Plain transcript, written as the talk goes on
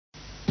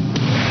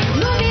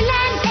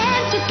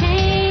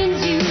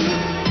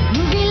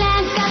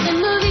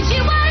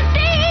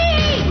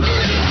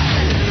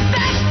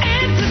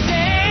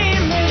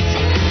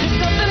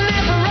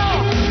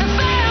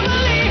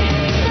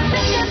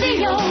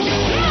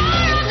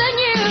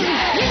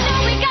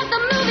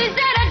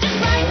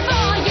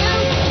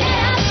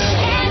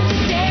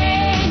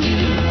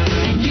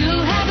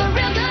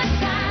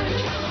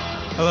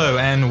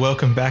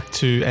welcome back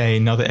to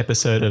another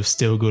episode of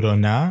Still Good or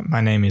Nah.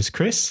 My name is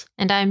Chris.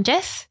 And I'm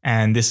Jess.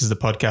 And this is the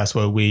podcast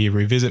where we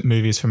revisit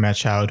movies from our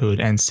childhood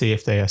and see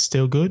if they are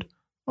still good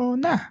or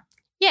nah.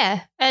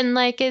 Yeah, and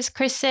like as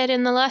Chris said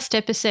in the last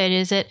episode,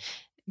 is it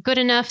good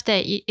enough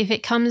that if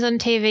it comes on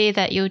TV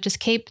that you'll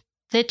just keep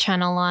the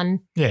channel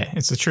on? Yeah,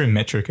 it's the true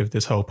metric of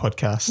this whole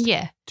podcast.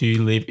 Yeah. Do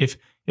you leave, if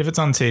it's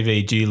on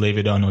TV, do you leave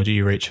it on or do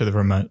you reach for the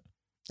remote?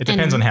 It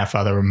depends on how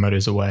far the remote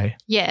is away.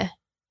 Yeah,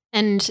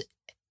 and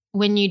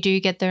when you do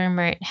get the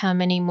remote, how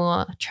many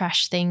more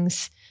trash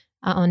things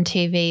are on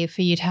TV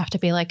for you to have to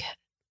be like,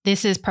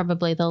 this is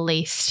probably the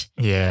least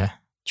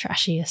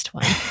trashiest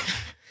one.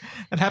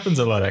 It happens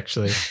a lot,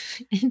 actually.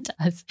 It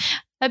does.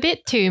 A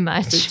bit too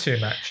much. A bit too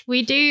much.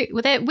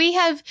 We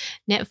have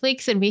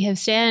Netflix and we have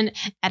Stan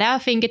at our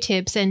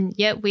fingertips, and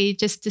yet we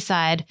just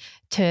decide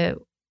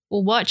to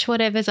watch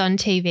whatever's on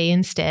TV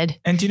instead.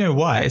 And do you know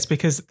why? It's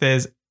because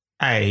there's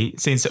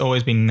seems to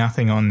always be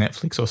nothing on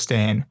Netflix or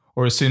Stan,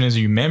 or as soon as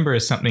you remember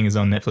something is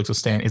on Netflix or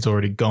Stan, it's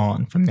already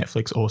gone from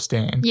Netflix or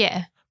Stan.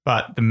 Yeah.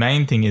 But the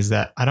main thing is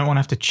that I don't want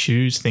to have to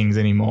choose things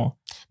anymore.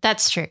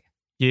 That's true.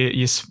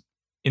 You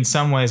in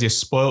some ways, you're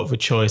spoilt for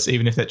choice,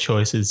 even if that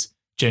choice is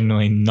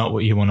generally not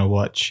what you want to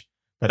watch.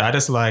 But I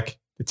just like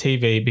the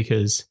TV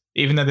because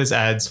even though there's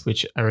ads,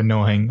 which are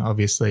annoying,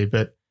 obviously,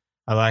 but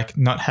I like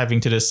not having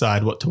to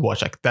decide what to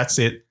watch. Like, that's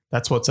it.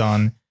 That's what's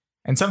on.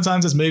 And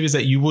sometimes there's movies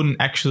that you wouldn't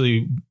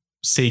actually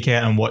seek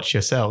out and watch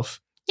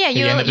yourself. Yeah,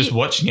 you end up just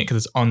watching it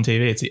because it's on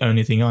TV. It's the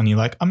only thing on. You're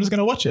like, I'm just going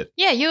to watch it.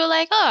 Yeah, you were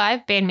like, oh,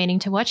 I've been meaning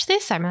to watch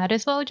this. I might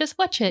as well just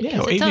watch it. Yeah,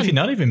 or even if you're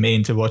not even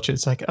meaning to watch it,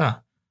 it's like,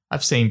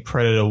 I've seen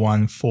Predator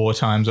 1 4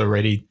 times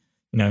already,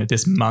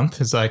 this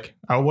month. It's like,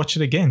 I'll watch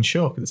it again,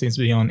 sure, because it seems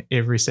to be on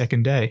every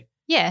second day.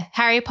 Yeah,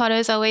 Harry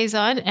Potter's always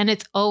on, and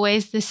it's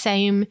always the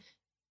same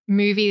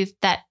movie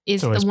that is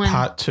it's always the one.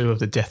 Part 2 of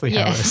the Deathly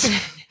Hallows.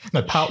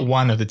 No, Part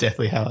 1 of the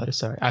Deathly Hallows,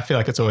 sorry. I feel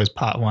like it's always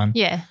Part 1.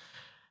 Yeah.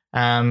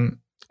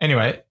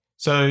 Anyway,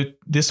 so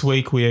this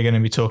week we are going to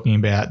be talking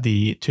about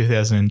the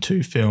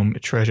 2002 film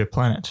Treasure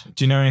Planet.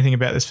 Do you know anything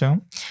about this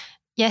film?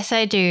 Yes,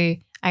 I do.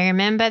 I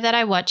remember that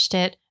I watched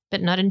it,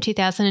 but not in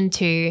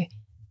 2002.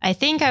 I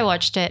think I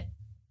watched it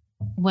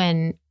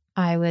when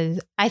I was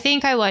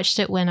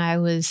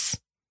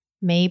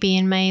maybe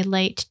in my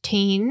late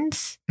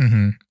teens.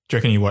 Mm-hmm. Do you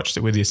reckon you watched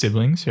it with your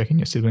siblings? Do you reckon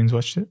your siblings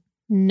watched it?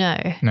 No.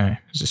 No, it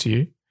was just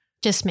you?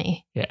 Just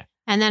me. Yeah.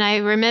 And then I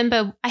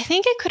remember, I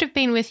think it could have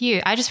been with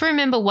you. I just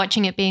remember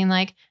watching it being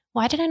like,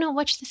 why did I not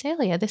watch this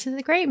earlier? This is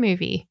a great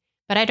movie.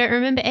 But I don't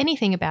remember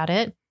anything about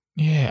it.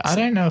 Yeah, I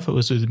don't know if it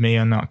was with me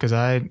or not because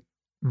I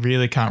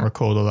really can't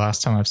recall the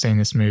last time I've seen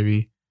this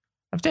movie.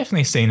 I've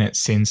definitely seen it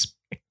since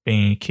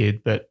being a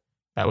kid, but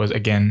that was,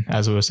 again,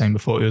 as we were saying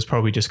before, it was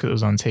probably just because it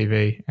was on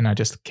TV and I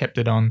just kept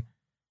it on.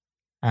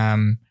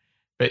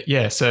 But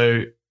yeah,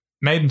 so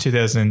made in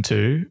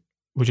 2002.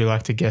 Would you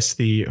like to guess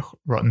the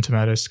Rotten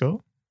Tomatoes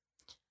score?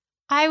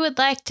 I would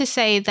like to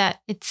say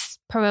that it's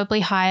probably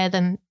higher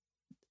than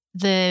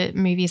the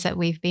movies that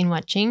we've been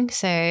watching.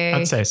 So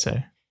I'd say so.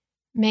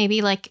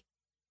 Maybe like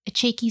a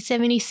cheeky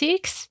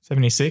 76?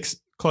 76?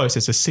 Close.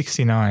 It's a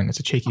 69. It's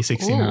a cheeky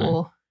 69.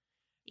 Ooh,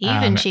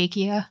 even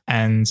cheekier.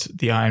 And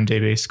the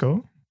IMDb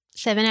score?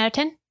 7 out of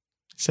 10?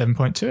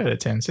 7.2 out of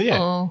 10. So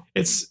yeah,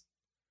 It's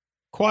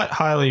quite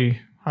highly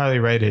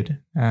rated.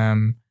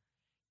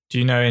 Do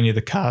you know any of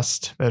the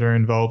cast that are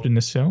involved in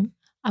this film?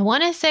 I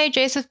want to say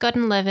Joseph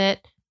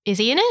Gordon-Levitt. Is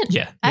he in it?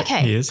 Yeah.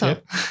 Okay. He is. Cool.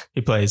 Yep.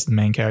 He plays the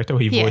main character.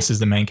 He voices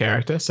the main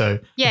character. So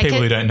people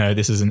who don't know,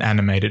 this is an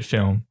animated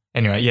film.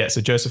 Anyway, yeah, so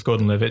Joseph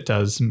Gordon-Levitt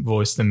does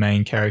voice the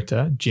main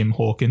character, Jim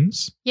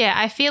Hawkins. Yeah,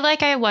 I feel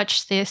like I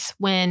watched this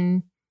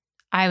when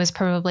I was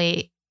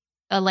probably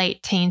a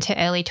late teen to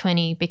early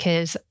 20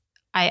 because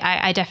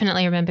I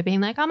definitely remember being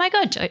like, oh my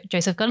God,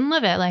 Joseph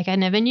Gordon-Levitt. Like I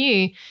never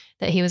knew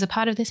that he was a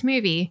part of this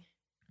movie.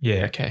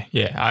 Yeah, okay.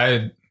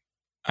 Yeah,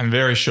 I'm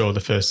very sure the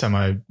first time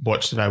I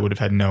watched it, I would have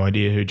had no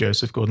idea who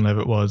Joseph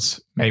Gordon-Levitt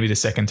was. Maybe the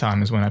second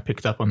time is when I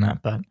picked up on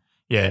that. But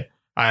yeah,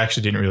 I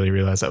actually didn't really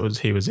realize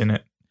he was in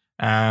it.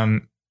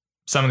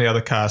 Some of the other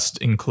cast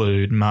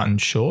include Martin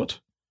Short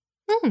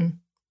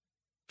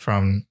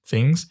from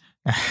Things.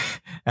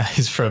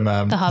 He's from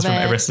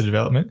Arrested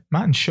Development.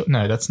 Martin Short.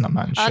 No, that's not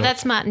Martin Short. Oh,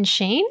 that's Martin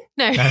Sheen?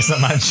 No, it's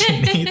not Martin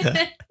Sheen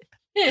either.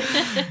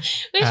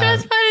 Which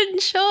one's Martin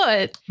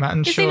Short?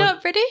 Martin Is Short. he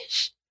not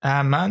British?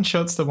 Martin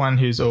Short's the one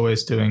who's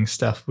always doing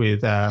stuff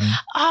with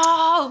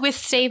with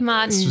Steve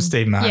Martin. It's with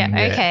Steve Martin.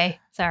 Yeah, okay.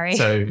 Sorry.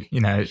 So,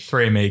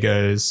 Three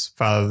Amigos,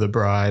 Father of the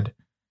Bride,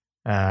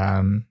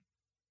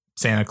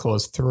 Santa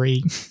Claus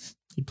 3.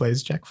 He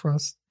plays Jack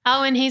Frost.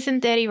 Oh, and he's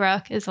in 30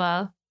 Rock as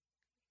well.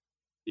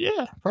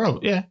 Yeah,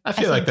 probably. Yeah. I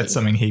feel like that's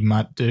something he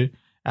might do.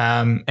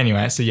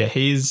 Anyway, so yeah,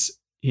 he's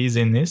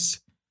in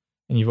this.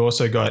 And you've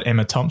also got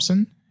Emma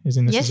Thompson who's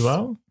in this as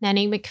well.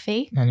 Nanny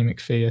McPhee. Nanny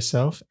McPhee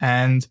herself.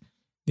 And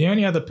the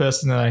only other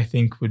person that I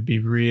think would be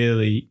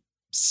really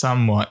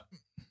somewhat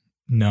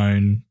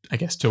known, I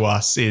guess, to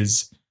us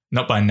is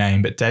not by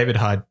name, but David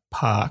Hyde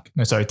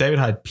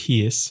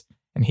Pierce.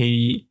 And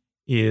he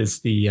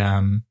is the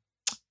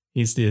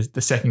He's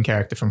the second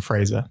character from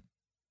Frasier.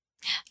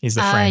 He's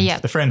the friend, yeah.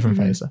 the friend from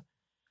Mhm.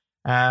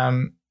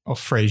 Frasier. Or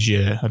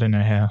Frasier. I don't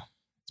know how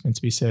it's meant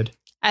to be said.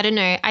 I don't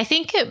know. I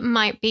think it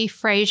might be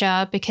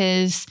Frasier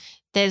because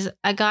there's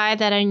a guy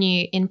that I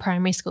knew in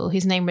primary school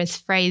whose name was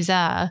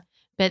Fraser,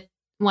 but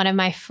one of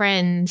my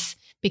friends,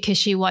 because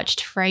she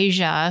watched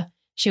Frasier,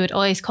 she would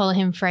always call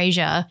him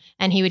Frasier,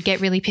 and he would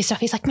get really pissed off.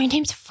 He's like, my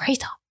name's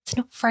Fraser. It's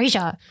not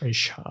Frasier.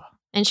 Frasier.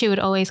 And she would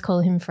always call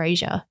him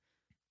Frasier.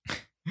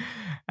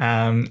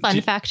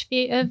 Fun fact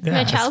of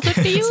my childhood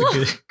for you.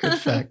 It's a good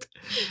fact.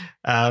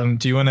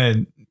 Do you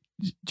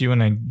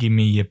want to give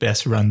me your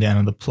best rundown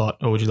of the plot,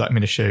 or would you like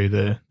me to show you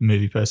the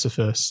movie poster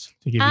first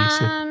to give you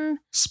some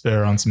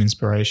spur on some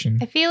inspiration?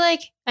 I feel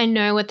like I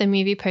know what the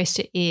movie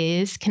poster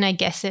is. Can I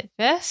guess it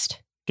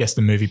first? Guess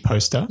the movie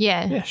poster?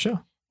 Yeah. Yeah,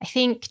 sure. I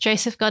think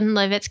Joseph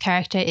Gordon-Levitt's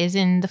character is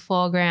in the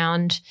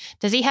foreground.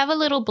 Does he have a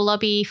little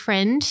blobby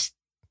friend?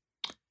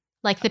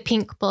 Like the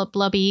pink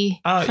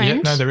blobby friend?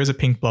 Yeah, no, there is a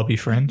pink blobby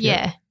friend.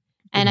 Yeah.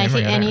 And I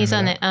think he's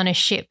on a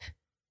ship.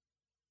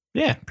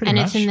 Yeah, pretty and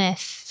much. It's in the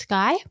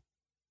sky?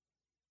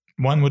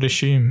 One would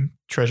assume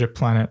Treasure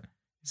Planet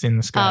is in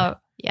the sky. Oh,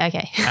 yeah,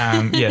 okay.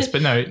 Yes,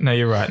 but no,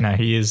 you're right. No,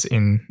 he is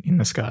in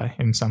the sky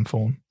in some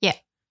form. Yeah.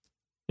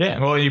 Yeah,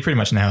 well, you pretty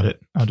much nailed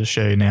it. I'll just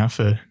show you now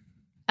for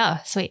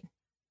Sweet.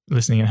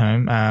 listening at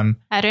home.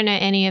 I don't know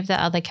any of the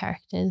other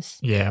characters.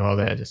 Yeah, well,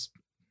 they're just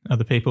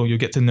other people. You'll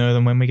get to know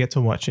them when we get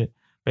to watch it.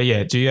 But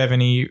yeah, do you have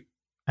any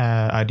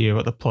idea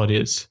what the plot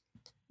is?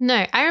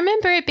 No, I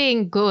remember it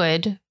being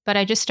good, but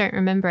I just don't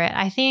remember it.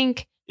 I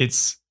think it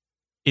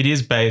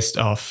is based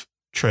off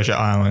Treasure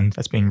Island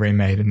that's been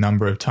remade a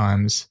number of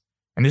times.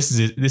 And this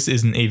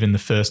isn't even the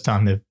first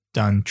time they've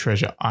done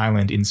Treasure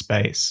Island in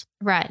space.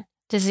 Right.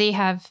 Does he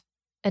have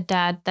a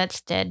dad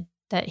that's dead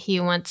that he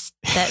wants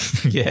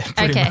that? Yeah,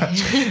 pretty Okay.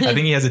 much. I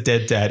think he has a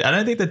dead dad. I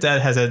don't think the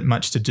dad has had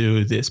much to do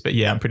with this, but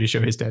yeah, I'm pretty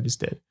sure his dad is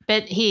dead.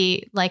 But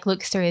he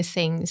looks through his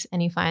things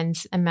and he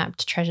finds a map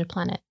to Treasure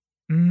Planet.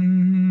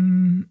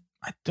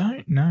 I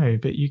don't know,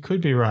 but you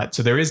could be right.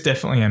 So there is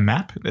definitely a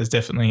map. There's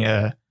definitely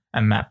a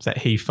map that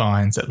he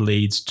finds that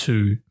leads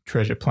to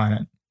Treasure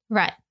Planet.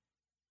 Right.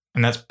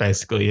 And that's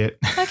basically it.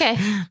 Okay.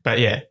 But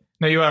yeah,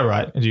 no, you are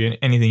right. Do you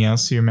anything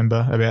else you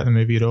remember about the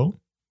movie at all?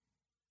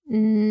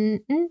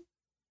 Mm-mm.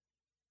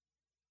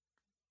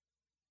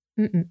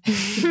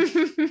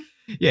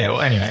 Yeah,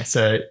 well, anyway,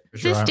 so...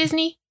 Is this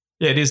Disney?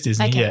 Yeah, it is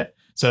Disney, Okay. yeah.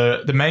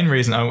 So the main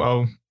reason,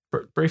 I'll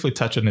briefly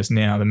touch on this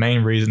now, the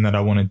main reason that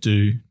I wanted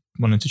to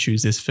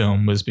choose this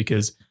film was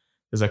because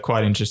there's a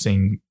quite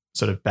interesting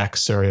sort of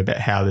backstory about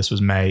how this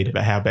was made,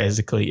 about how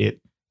basically it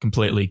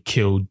completely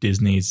killed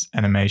Disney's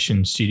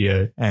animation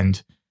studio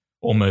and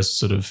almost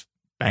sort of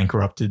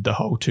bankrupted the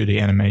whole 2D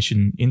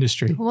animation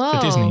industry for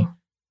Disney.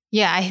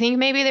 Yeah, I think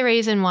maybe the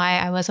reason why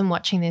I wasn't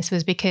watching this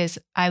was because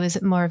I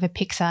was more of a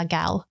Pixar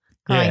gal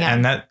growing up.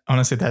 And that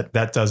honestly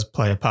that does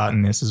play a part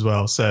in this as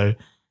well. So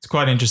it's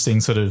quite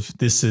interesting sort of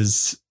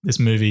this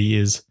movie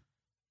is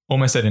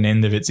almost at an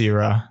end of its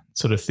era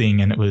sort of thing,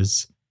 and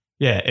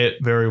it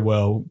very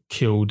well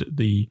killed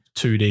the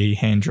 2D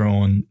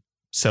hand-drawn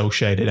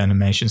cel-shaded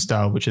animation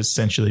style, which has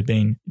essentially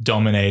been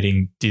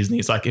dominating Disney.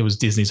 It's like it was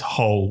Disney's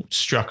whole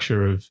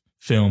structure of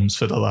films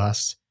for the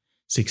last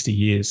 60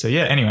 years. So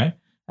yeah, anyway,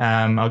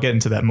 I'll get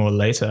into that more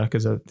later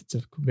because it's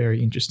a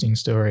very interesting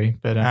story.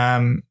 But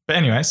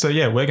anyway, so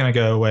yeah, we're going to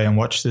go away and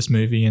watch this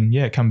movie and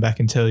come back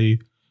and tell you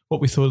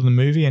what we thought of the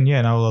movie. And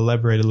and I'll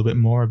elaborate a little bit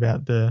more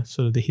about the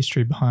sort of the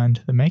history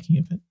behind the making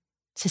of it.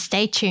 So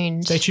stay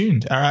tuned. Stay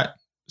tuned. All right.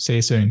 See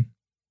you soon.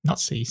 Not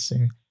see you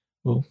soon.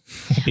 We'll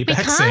be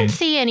back soon. We can't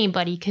see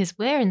anybody because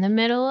we're in the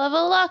middle of a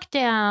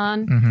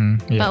lockdown.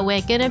 Mm-hmm, yeah. But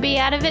we're going to be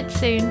out of it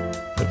soon.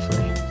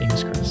 Hopefully.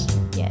 Fingers crossed.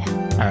 Yeah.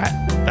 All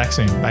right. Back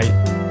soon. Bye.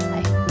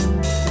 Bye.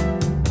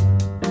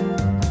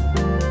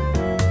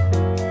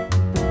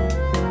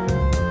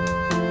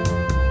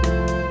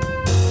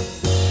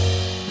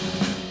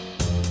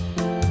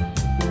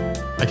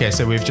 Okay,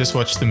 so we've just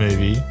watched the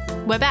movie.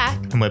 We're back.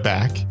 And we're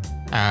back.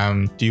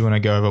 Do you want to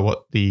go over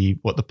what the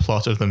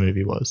plot of the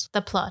movie was?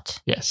 The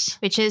plot. Yes.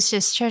 Which is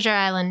just Treasure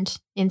Island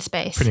in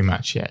space. Pretty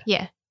much, yeah.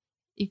 Yeah.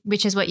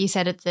 Which is what you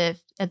said at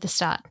the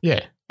start.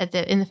 Yeah.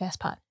 In the first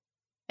part.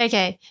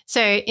 Okay.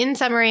 So in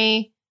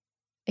summary,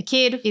 a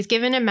kid is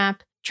given a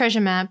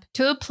treasure map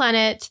to a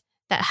planet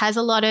that has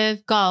a lot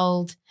of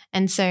gold.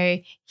 And so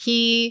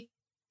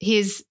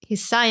his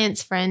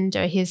science friend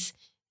or his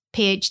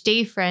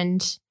PhD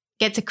friend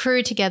gets a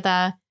crew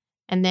together,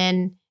 and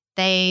then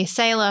they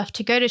sail off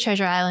to go to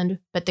Treasure Island,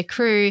 but the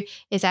crew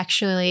is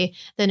actually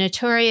the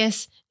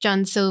notorious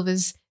John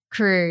Silver's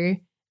crew,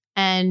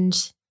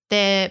 and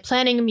they're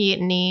planning a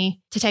mutiny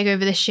to take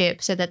over the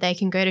ship so that they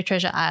can go to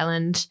Treasure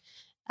Island.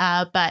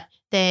 But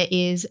there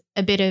is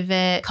a bit of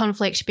a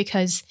conflict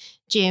because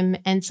Jim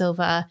and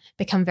Silver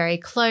become very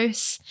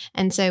close,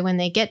 and so when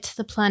they get to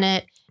the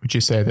planet... Would you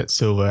say that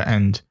Silver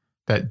and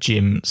that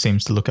Jim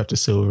seems to look up to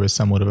Silver as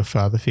somewhat of a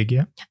father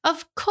figure?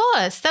 Of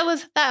course. That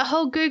was that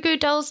whole Goo Goo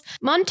Dolls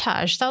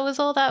montage. That was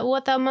all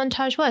what that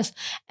montage was.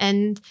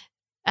 And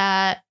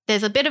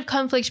there's a bit of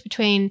conflict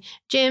between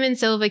Jim and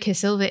Silver because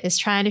Silver is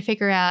trying to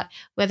figure out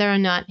whether or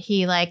not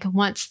he like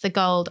wants the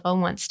gold or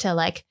wants to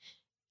like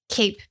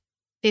keep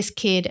this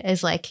kid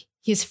as like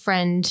his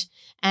friend.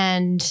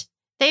 And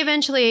they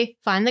eventually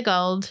find the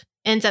gold.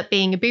 Ends up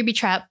being a booby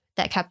trap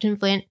that Captain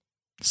Flint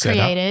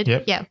created.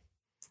 Yep. Yeah.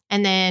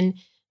 And then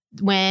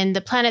when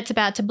the planet's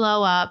about to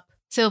blow up,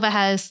 Silver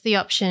has the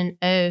option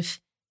of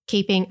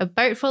keeping a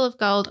boat full of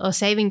gold or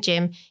saving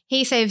Jim.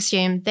 He saves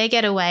Jim. They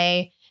get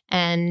away,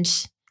 and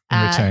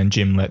in return,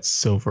 Jim lets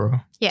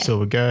Silver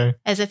go.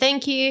 As a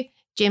thank you,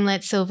 Jim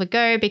lets Silver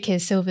go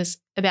because Silver's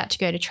about to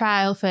go to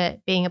trial for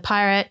being a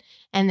pirate.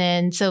 And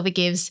then Silver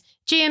gives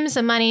Jim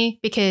some money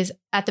because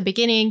at the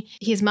beginning,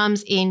 his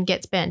mum's inn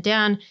gets burnt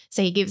down.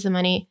 So he gives the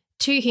money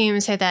to him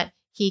so that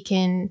he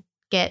can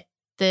get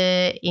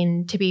the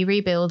inn to be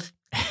rebuilt.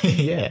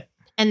 Yeah.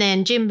 And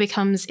then Jim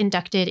becomes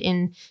inducted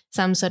in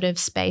some sort of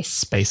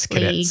space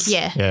cadets. league.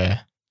 Yeah. Yeah.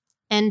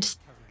 And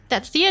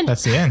that's the end.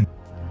 That's the end.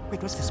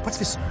 Wait, what's this? What's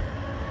this?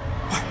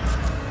 What?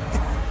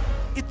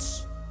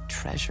 It's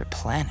Treasure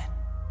Planet.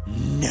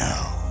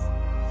 no.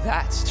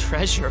 That's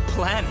Treasure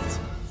Planet.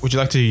 Would you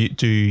like to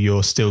do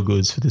your still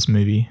goods for this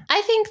movie?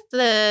 I think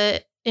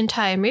the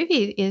entire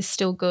movie is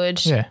still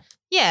good. Yeah.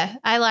 Yeah.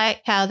 I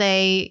like how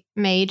they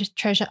made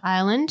Treasure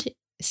Island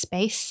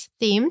space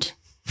themed.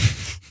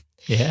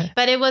 Yeah.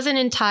 But it wasn't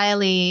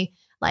entirely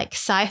like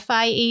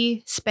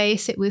sci-fi-y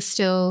space. It was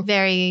still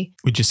very...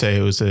 Would you say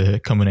it was a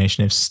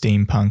combination of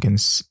steampunk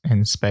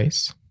and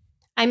space?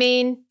 I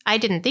mean, I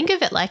didn't think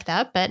of it like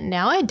that, but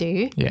now I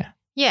do. Yeah.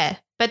 Yeah.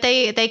 But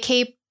they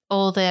keep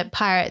all the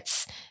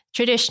pirates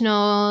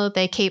traditional.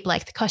 They keep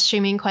like the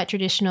costuming quite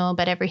traditional,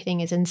 but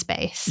everything is in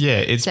space. Yeah,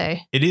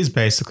 it is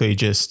basically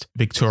just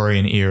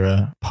Victorian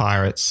era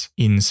pirates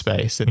in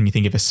space. When you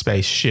think of a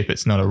space-ship,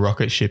 it's not a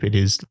rocket ship. It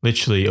is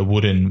literally a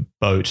wooden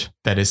boat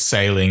that is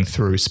sailing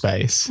through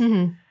space.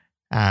 Mm-hmm.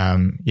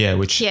 And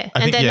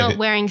they're not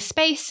wearing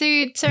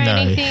spacesuits or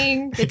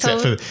anything. It's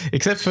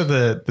except for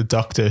the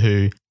doctor,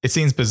 who it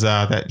seems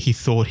bizarre that he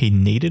thought he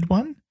needed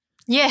one.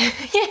 Yeah.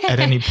 At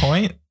any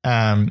point.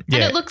 And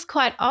it looks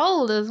quite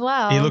old as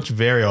well. It looked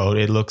very old.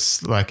 It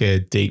looks like a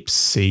deep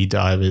sea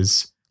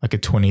diver's, like a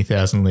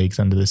 20,000 Leagues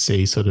Under the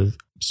Sea sort of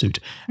suit.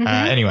 Mm-hmm.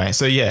 Anyway,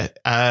 so yeah,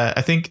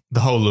 I think the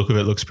whole look of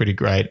it looks pretty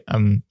great.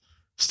 I'm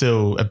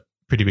still a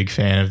pretty big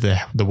fan of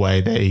the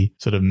way they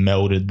sort of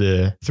melded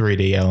the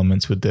 3D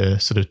elements with the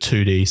sort of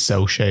 2D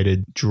cell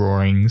shaded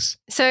drawings.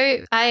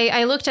 So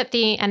I looked at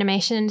the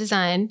animation and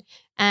design,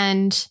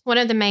 and one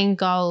of the main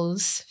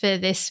goals for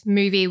this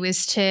movie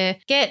was to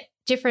get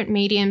different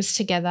mediums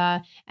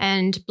together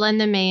and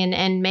blend them in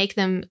and make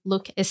them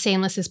look as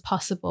seamless as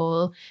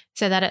possible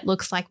so that it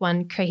looks like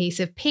one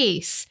cohesive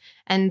piece.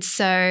 And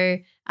so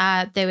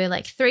there were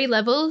like 3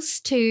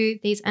 levels to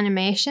these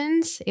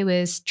animations. It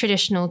was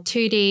traditional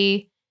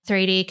 2D,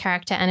 3D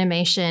character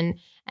animation,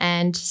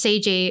 and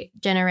CG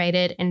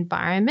generated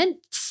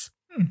environments.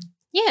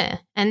 Yeah.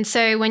 And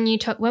so when you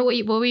talk, what were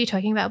you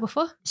talking about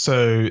before?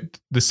 So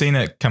the scene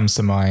that comes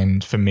to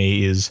mind for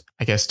me is,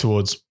 I guess,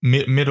 towards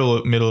middle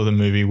of the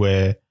movie,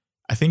 where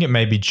I think it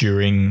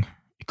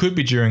could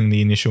be during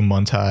the initial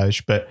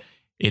montage, but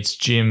it's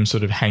Jim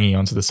sort of hanging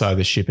onto the side of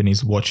the ship and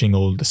he's watching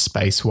all the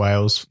space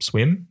whales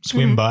swim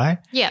by.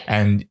 Yeah.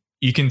 And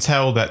you can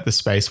tell that the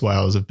space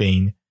whales have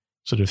been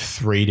sort of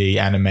 3D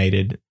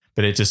animated,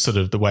 but it just sort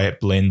of the way it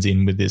blends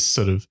in with this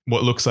sort of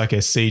what looks like a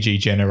CG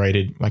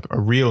generated, like a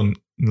real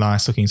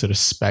nice looking sort of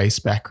space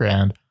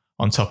background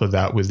on top of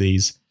that with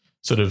these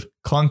sort of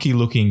clunky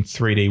looking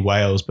 3D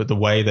whales. But the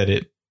way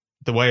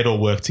it all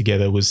worked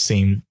together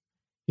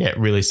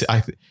really,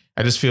 I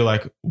just feel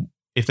like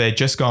if they'd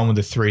just gone with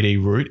the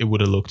 3D route, it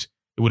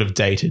would have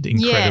dated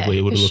incredibly.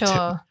 Yeah, it would have looked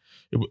sure.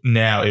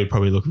 Now it would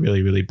probably look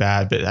really, really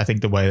bad. But I think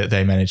the way that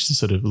they managed to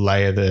sort of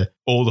layer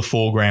all the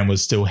foreground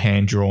was still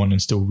hand drawn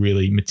and still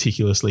really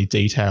meticulously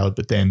detailed.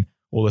 But then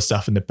all the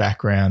stuff in the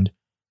background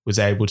was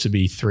able to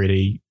be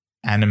 3D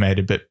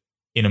animated, but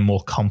in a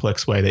more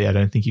complex way that I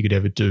don't think you could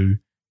ever do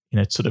in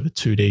a sort of a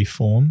 2D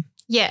form.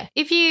 Yeah.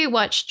 If you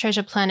watch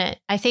Treasure Planet,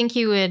 I think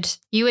you would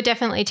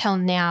definitely tell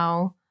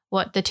now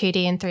what the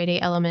 2D and 3D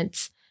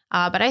elements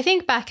are. But I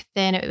think back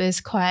then it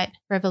was quite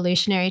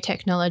revolutionary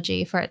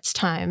technology for its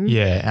time.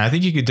 Yeah. And I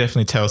think you could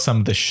definitely tell some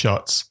of the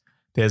shots.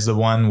 There's the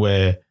one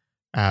where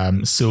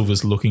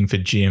Silver's looking for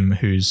Jim,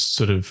 who's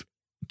sort of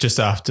just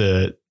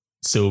after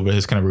Silver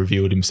has kind of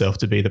revealed himself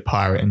to be the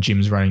pirate and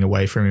Jim's running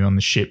away from him on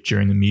the ship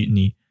during the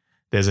mutiny.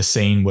 There's a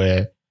scene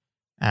where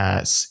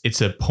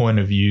it's a point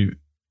of view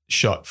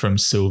shot from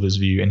Silver's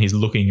view and he's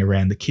looking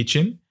around the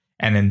kitchen.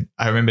 And then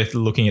I remember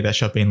looking at that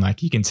shot being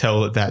like, you can tell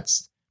that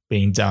that's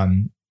being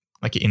done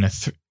like in a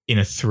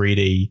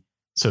 3D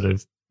sort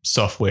of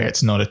software.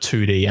 It's not a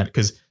 2D,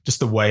 because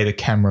just the way the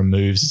camera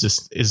moves is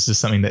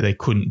just something that they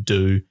couldn't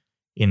do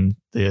in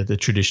the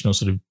traditional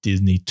sort of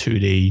Disney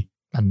 2D,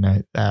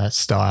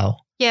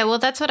 style. Yeah, well,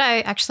 that's what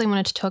I actually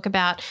wanted to talk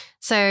about.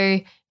 So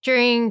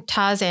during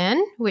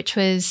Tarzan, which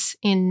was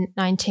in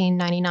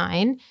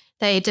 1999,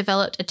 they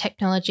developed a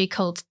technology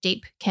called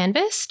Deep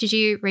Canvas. Did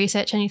you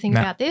research anything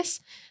about this?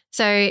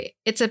 So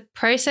it's a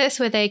process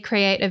where they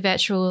create a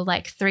virtual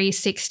like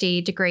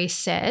 360-degree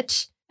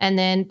set. And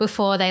then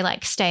before they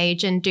like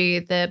stage and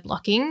do the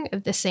blocking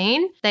of the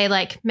scene, they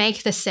like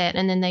make the set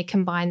and then they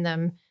combine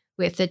them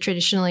with the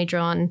traditionally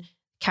drawn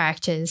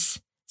characters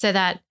so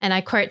that, and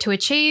I quote, to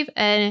achieve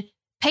a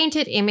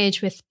painted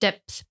image with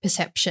depth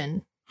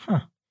perception.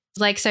 Huh.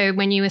 Like, so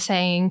when you were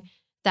saying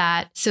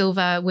that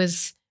Silver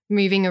was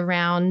moving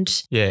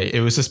around. Yeah,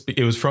 it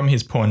was from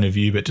his point of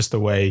view, but just the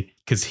way,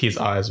 because his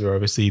eyes were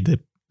obviously the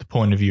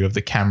point of view of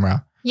the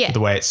camera. Yeah. The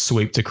way it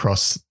swept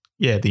across,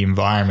 the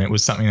environment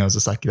was something that was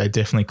just like, they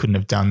definitely couldn't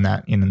have done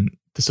that in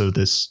the sort of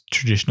this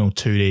traditional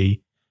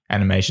 2D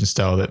animation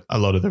style that a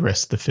lot of the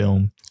rest of the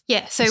film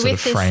So sort with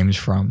of this framed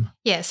from.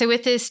 Yeah, so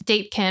with this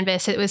deep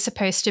canvas, it was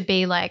supposed to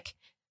be like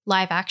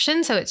live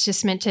action, so it's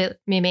just meant to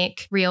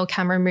mimic real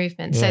camera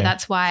movement. So Yeah.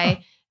 that's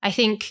why I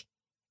think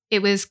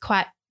it was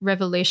quite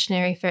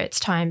revolutionary for its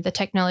time, the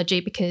technology,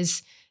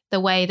 because the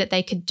way that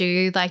they could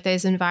do like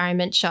those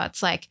environment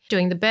shots, like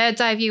doing the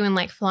bird's eye view and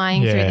like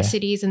flying through Yeah. the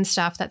cities and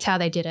stuff, that's how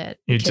they did it.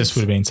 It just Because-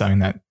 would have been something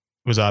that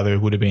was either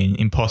would have been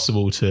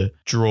impossible to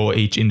draw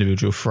each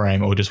individual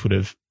frame, or just would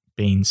have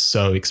been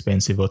so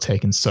expensive or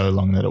taken so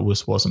long that it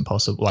wasn't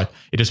possible. Like,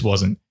 it just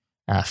wasn't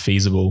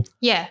feasible.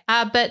 Yeah,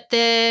 but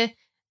the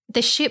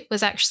ship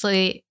was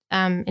actually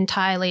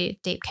entirely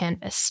deep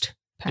canvassed,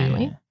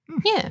 apparently.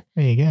 Yeah.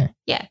 There you go.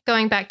 Yeah,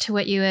 going back to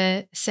what you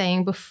were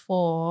saying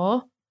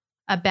before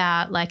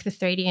about like the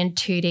 3D and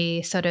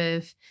 2D sort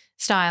of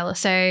style.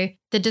 So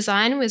the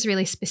design was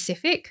really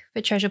specific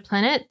for Treasure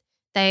Planet.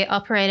 They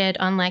operated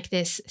on like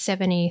this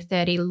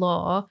 70-30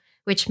 law,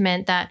 which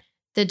meant that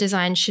the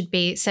design should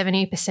be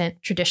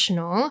 70%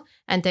 traditional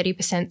and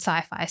 30%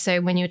 sci-fi.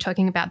 So when you were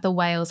talking about the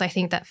whales, I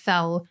think that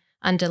fell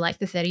under like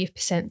the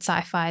 30%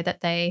 sci-fi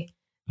that they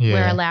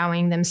were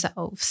allowing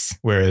themselves.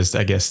 Whereas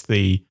I guess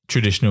the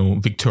traditional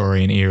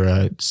Victorian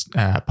era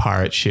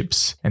pirate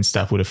ships and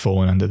stuff would have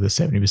fallen under the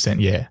 70%.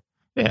 Yeah.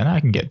 Yeah, and I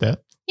can get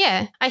that.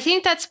 Yeah, I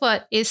think that's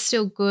what is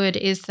still good,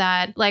 is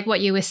that like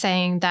what you were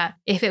saying, that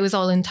if it was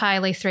all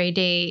entirely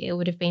 3D, it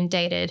would have been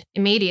dated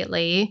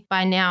immediately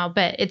by now,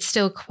 but it's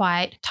still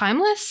quite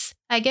timeless,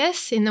 I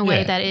guess, in the way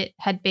Yeah. that it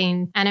had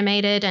been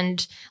animated,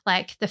 and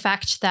like the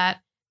fact that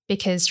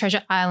because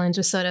Treasure Island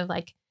was sort of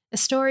like a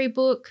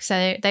storybook,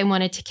 so they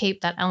wanted to keep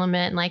that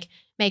element and like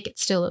make it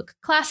still look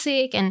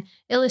classic and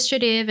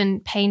illustrative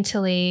and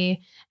painterly,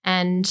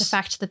 and the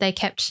fact that they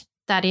kept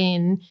that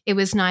in, it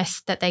was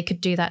nice that they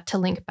could do that to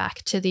link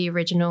back to the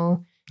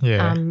original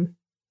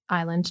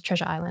island,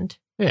 Treasure Island.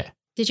 Yeah.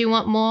 Did you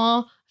want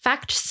more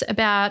facts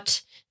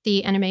about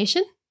the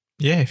animation?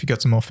 Yeah, if you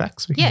got some more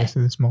facts, we can Yeah. go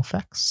through some more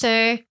facts.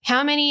 So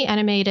how many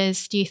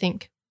animators do you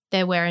think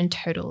there were in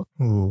total?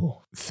 Ooh,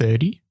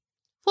 30?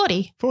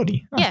 40.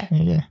 40? Oh, Yeah.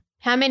 Yeah.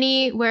 How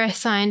many were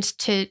assigned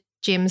to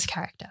Jim's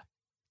character?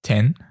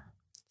 10?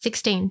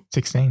 16.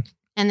 16?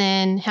 And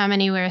then how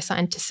many were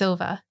assigned to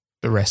Silver?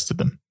 The rest of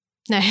them.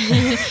 No,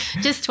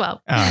 just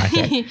 12. Ah,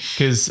 okay.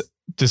 Because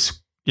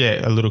just,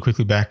 a little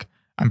quickly back,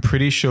 I'm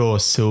pretty sure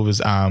Silver's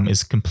arm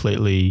is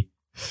completely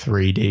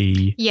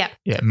 3D. Yeah.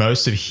 Yeah,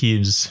 most of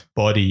his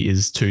body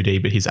is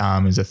 2D, but his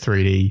arm is a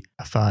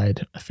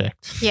 3D-ified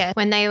effect. Yeah.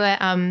 When they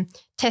were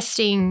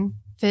testing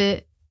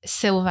for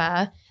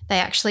Silver, they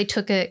actually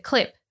took a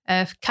clip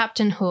of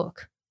Captain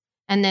Hook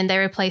and then they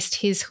replaced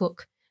his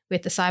hook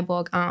with the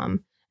cyborg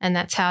arm. And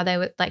that's how they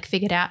would like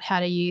figured out how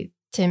to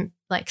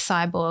like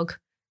cyborg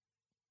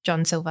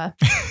John Silver.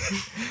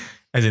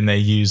 As in they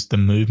used the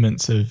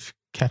movements of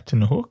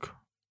Captain Hook?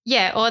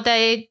 Yeah, or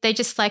they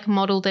just like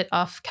modeled it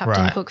off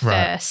Captain Hook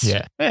first.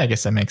 Yeah, I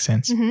guess that makes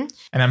sense. Mm-hmm.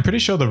 And I'm pretty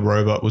sure the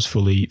robot was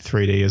fully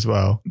 3D as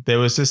well. There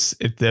was this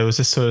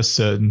sort of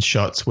certain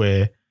shots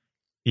where,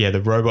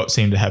 the robot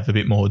seemed to have a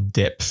bit more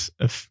depth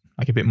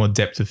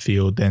of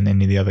field than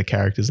any of the other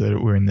characters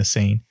that were in the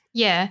scene.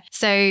 Yeah,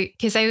 so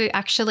because they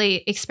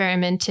actually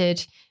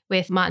experimented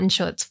with Martin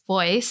Short's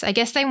voice, I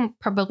guess they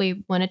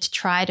probably wanted to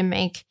try to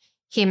make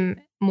him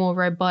more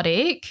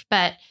robotic,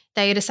 but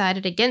they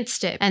decided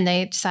against it and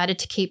they decided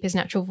to keep his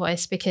natural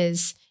voice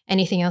because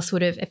anything else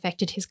would have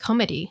affected his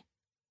comedy,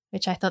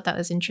 which I thought that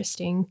was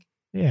interesting.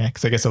 Yeah,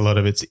 because I guess a lot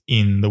of it's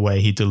in the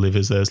way he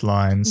delivers those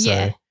lines. So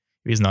Yeah.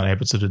 he's not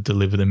able to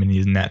deliver them in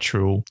his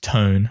natural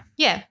tone.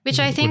 Yeah, which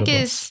I think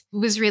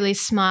was really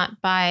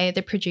smart by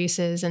the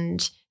producers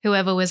and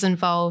whoever was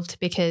involved,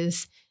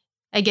 because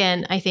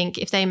again, I think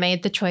if they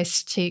made the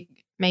choice to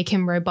make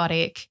him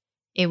robotic,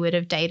 it would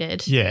have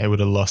dated. Yeah, it would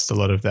have lost a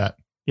lot of that.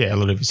 Yeah, a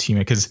lot of his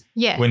humor, because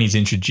Yeah. when he's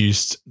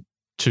introduced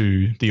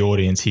to the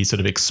audience, he sort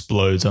of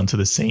explodes onto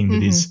the scene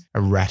with his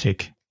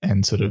erratic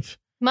and sort of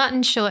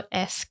Martin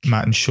Short-esque.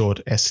 Martin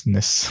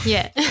Short-esque-ness.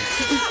 Yeah.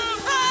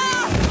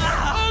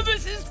 Oh,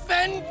 this is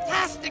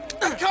fantastic!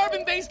 The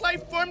carbon-based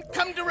life form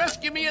come to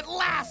rescue me at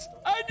last!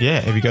 Yeah,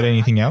 have you got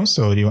anything else,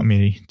 or do you want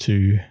me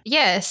to?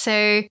 Yeah,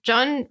 so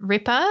John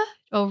Riper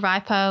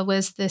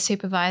was the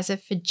supervisor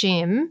for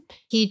Jim.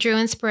 He drew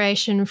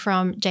inspiration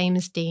from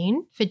James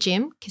Dean for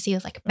Jim because he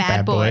was like a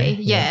bad boy.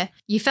 Yeah.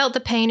 You felt the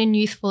pain in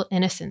youthful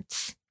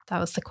innocence. That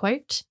was the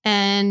quote.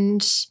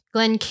 And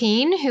Glenn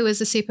Keane, who was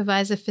the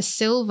supervisor for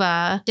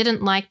Silver,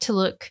 didn't like to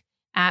look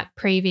at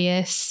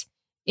previous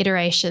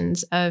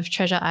iterations of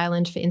Treasure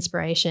Island for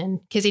inspiration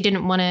because he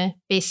didn't want to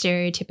be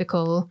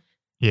stereotypical.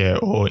 Yeah,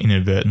 or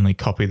inadvertently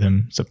copy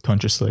them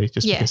subconsciously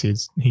just because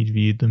he'd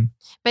viewed them.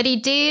 But he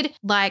did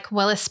like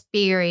Wallace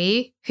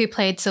Beery, who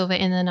played Silver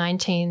in the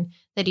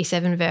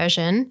 1937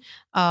 version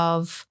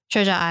of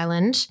Treasure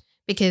Island,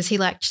 because he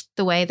liked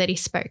the way that he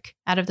spoke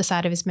out of the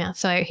side of his mouth.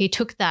 So he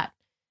took that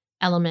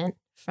element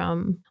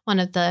from one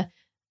of the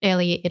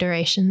earlier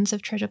iterations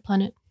of Treasure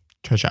Planet.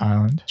 Treasure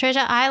Island.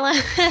 Treasure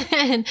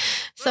Island.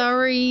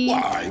 Sorry.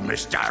 Why,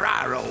 Mr.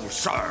 Arrow,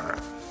 sir,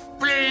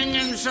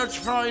 bringing such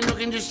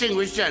fine-looking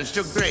distinguished gents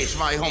to grace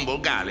my humble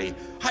galley.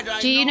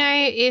 Do you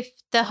know if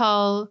the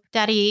whole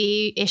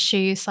daddy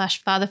issue /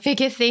 father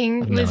figure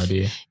thing was no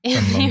idea.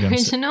 in the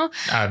original?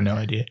 I have no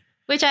idea.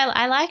 Which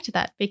I liked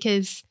that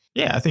because...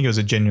 Yeah, I think it was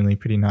a genuinely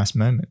pretty nice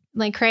moment.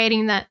 Like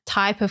creating that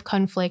type of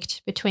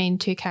conflict between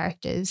two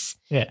characters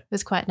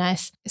was quite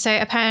nice. So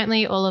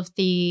apparently all of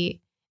the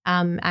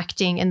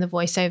acting and the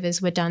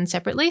voiceovers were done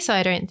separately. So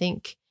I don't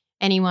think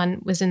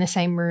anyone was in the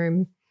same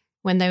room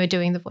when they were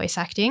doing the voice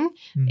acting,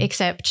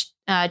 except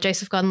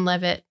Joseph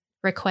Gordon-Levitt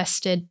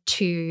requested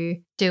to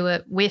do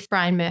it with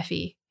Brian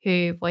Murphy,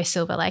 who voiced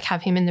Silver, like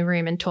have him in the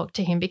room and talk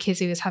to him because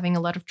he was having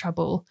a lot of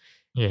trouble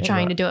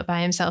trying to do it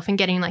by himself and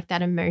getting like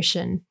that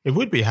emotion. It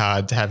would be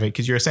hard to have it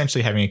because you're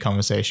essentially having a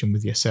conversation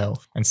with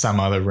yourself and some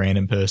other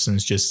random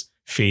person's just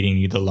feeding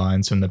you the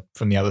lines from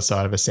the other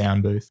side of a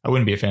sound booth. I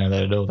wouldn't be a fan of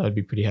that at all. That would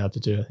be pretty hard to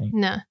do, I think.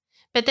 No.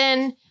 But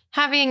then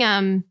having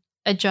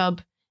a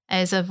job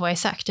as a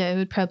voice actor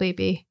would probably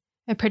be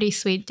a pretty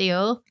sweet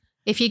deal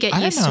if you get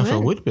used to it. I don't know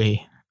if it would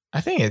be.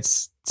 I think it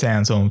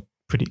sounds all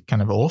pretty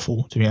kind of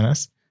awful, to be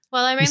honest.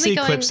 Well, I'm you only see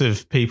clips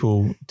of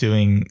people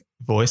doing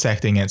voice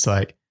acting. It's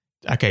like,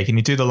 okay, can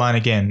you do the line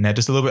again? Now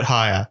just a little bit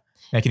higher.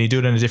 Now can you do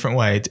it in a different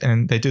way?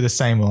 And they do the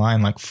same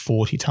line like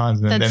 40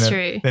 times. And That's then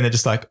true. Then they're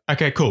just like,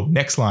 okay, cool,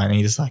 next line. And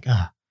you're just like,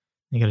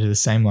 you got to do the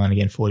same line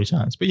again 40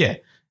 times. But yeah,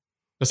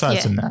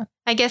 besides from that.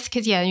 I guess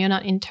because, you're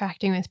not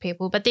interacting with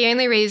people. But the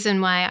only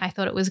reason why I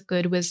thought it was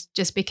good was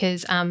just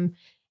because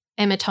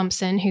Emma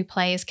Thompson, who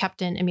plays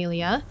Captain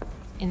Amelia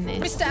in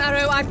this. Mr.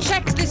 Arrow, I've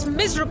checked this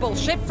miserable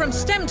ship from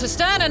stem to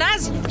stern, and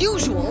as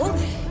usual,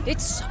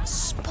 it's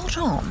spot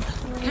on.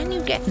 Can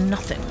you get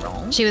nothing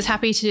wrong? She was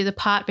happy to do the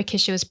part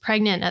because she was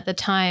pregnant at the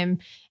time,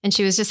 and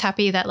she was just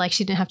happy that like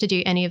she didn't have to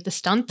do any of the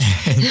stunts.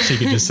 She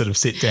could just sort of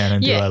sit down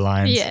and do her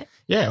lines. Yeah.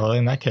 Yeah, well,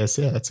 in that case,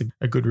 that's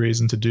a good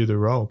reason to do the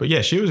role. But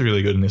yeah, she was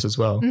really good in this as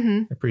well.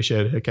 I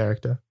appreciated her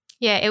character.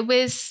 Yeah, it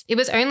was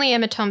only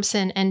Emma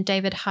Thompson and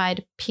David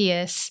Hyde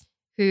Pierce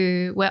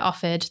who were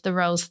offered the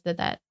roles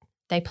that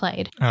they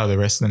played. Oh, the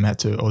rest of them had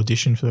to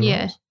audition for the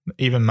roles?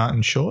 Even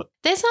Martin Short?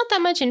 There's not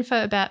that much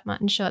info about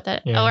Martin Short,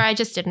 or I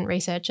just didn't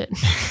research it.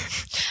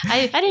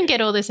 I didn't get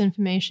all this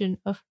information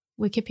off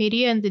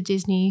Wikipedia and the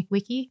Disney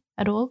Wiki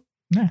at all.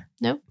 No.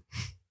 Nope.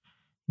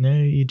 No,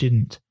 you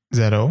didn't. Is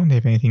that all? Do you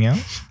have anything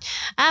else?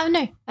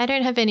 No, I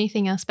don't have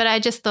anything else. But I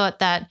just thought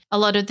that a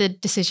lot of the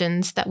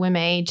decisions that were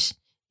made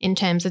in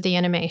terms of the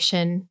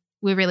animation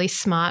were really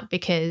smart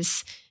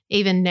because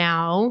even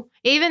now,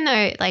 even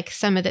though like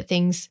some of the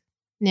things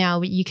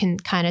now you can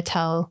kind of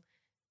tell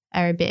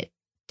are a bit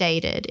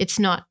dated, it's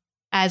not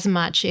as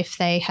much if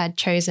they had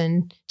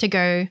chosen to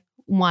go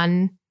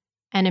one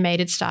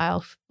animated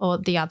style or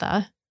the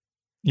other.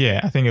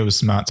 Yeah, I think it was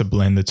smart to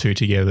blend the two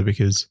together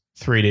because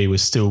 3D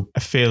was still a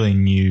fairly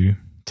new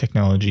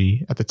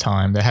technology at the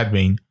time. There had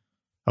been,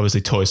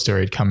 obviously Toy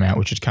Story had come out,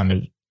 which had kind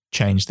of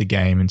changed the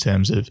game in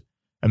terms of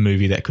a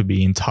movie that could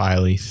be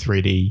entirely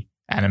 3D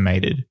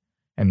animated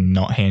and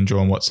not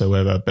hand-drawn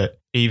whatsoever. But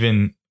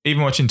even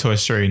watching Toy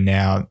Story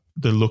now,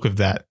 the look of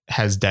that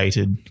has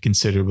dated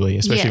considerably,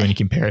 especially when you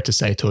compare it to,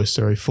 say, Toy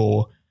Story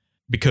 4,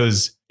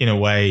 because in a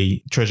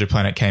way, Treasure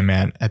Planet came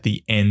out at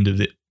the end of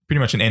pretty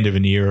much an end of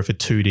an era for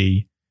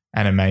 2D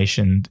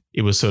animation.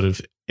 It was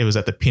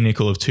at the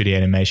pinnacle of 2D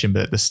animation,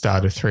 but at the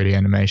start of 3D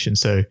animation.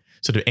 So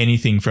sort of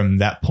anything from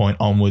that point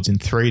onwards in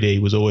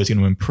 3D was always going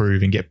to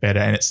improve and get better.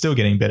 And it's still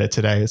getting better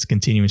today. It's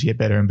continuing to get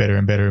better and better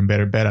and better and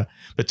better and better.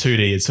 But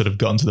 2D has sort of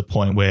gotten to the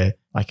point where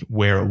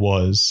it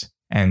was.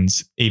 And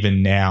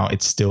even now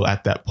it's still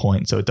at that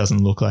point. So it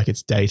doesn't look like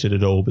it's dated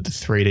at all. But the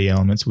 3D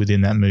elements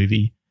within that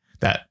movie,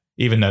 that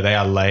even though they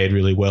are layered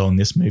really well in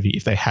this movie,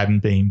 if they hadn't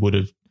been, would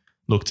have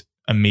looked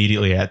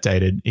immediately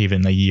outdated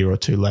even a year or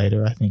two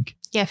later, I think.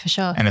 Yeah, for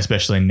sure. And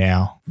especially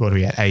now, what are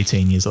we at,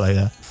 18 years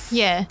later?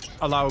 Yeah.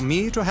 Allow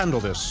me to handle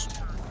this.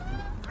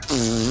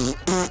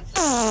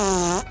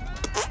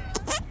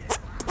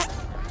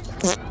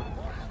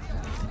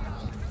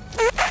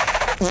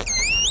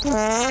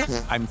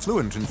 I'm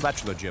fluent in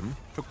flatula, Jim.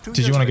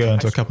 Did you want to go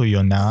into a couple of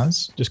your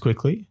NARs just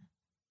quickly?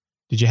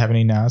 Did you have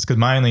any NARs? Because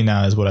my only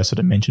NAR is what I sort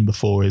of mentioned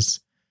before is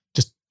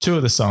just two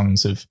of the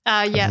songs have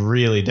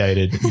really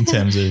dated in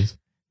terms of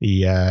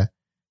the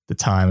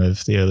time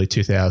of the early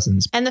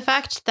 2000s. And the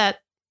fact that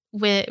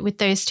with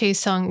those two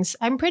songs,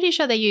 I'm pretty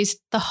sure they used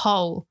the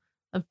whole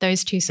of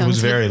those two It songs. was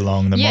very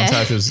long. The Yeah.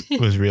 montage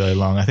was really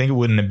long. I think it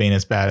wouldn't have been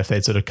as bad if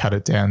they'd sort of cut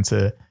it down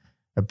to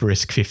a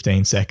brisk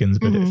 15 seconds,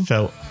 but it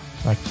felt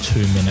like 2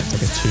 minutes,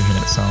 like a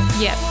 2-minute song.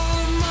 Yeah.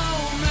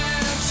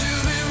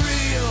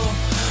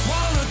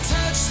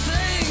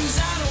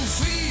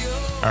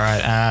 All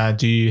right.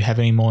 Do you have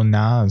any more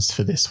nahs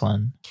for this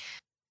one?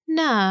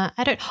 Nah,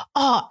 I don't.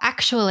 Oh,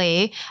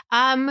 actually,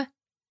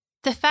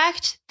 the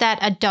fact that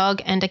a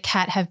dog and a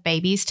cat have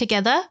babies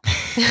together.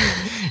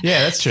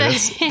 Yeah, that's true.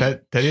 So-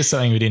 that is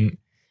something we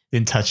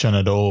didn't touch on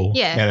at all.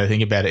 Yeah. Now that I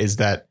think about it, is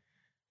that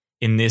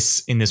in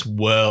this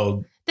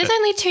world, There's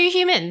only 2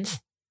 humans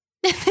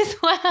in this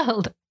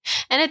world,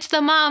 and it's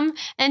the mum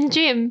and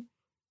Jim.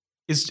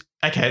 is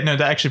okay. No,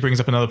 that actually brings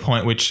up another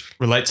point, which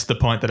relates to the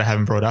point that I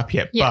haven't brought up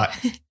yet. Yeah.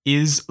 But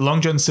is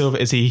Long John Silver,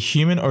 is he a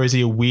human or is he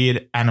a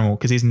weird animal?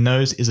 Because his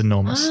nose is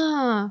enormous.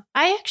 Oh,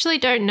 I actually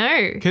don't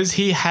know. Because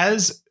he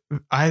has,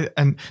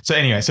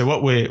 so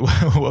what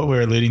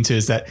we're alluding to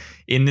is that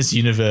in this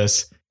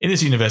universe,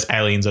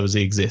 aliens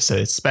obviously exist. So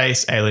it's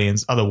space,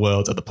 aliens, other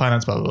worlds, other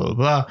planets, blah blah blah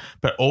blah.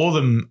 But all of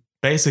them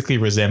basically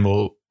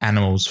resemble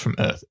animals from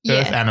Earth.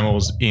 Yeah. Earth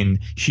animals in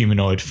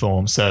humanoid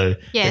form. So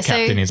Yeah, the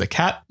captain so- is a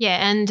cat. Yeah,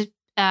 and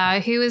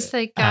who was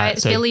the guy?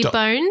 So Billy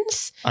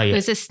Bones Oh yeah.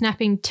 was a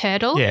snapping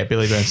turtle. Yeah,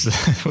 Billy Bones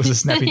was a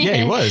snapping. Yeah,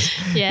 he was.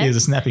 Yeah. He was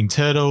a snapping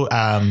turtle.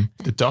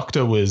 The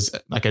doctor was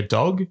like a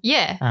dog.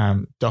 Yeah.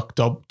 Doc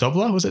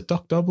Dobler, was it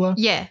Doc Dobler?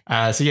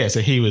 Yeah. So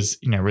he was,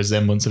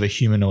 resemblance of a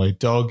humanoid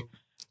dog.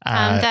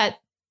 That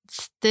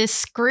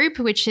this group,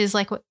 which is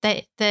like what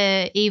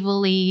the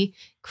evilly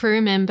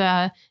crew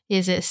member,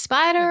 is a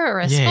spider or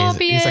a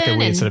scorpion. He's like a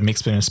weird and- sort of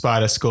mix between a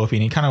spider,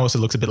 scorpion. He kind of also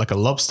looks a bit like a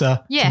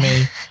lobster Yeah. to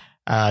me.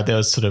 There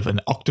was sort of an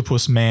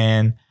octopus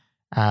man.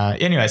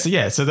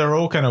 So they're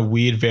all kind of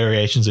weird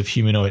variations of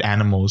humanoid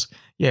animals.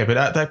 Yeah,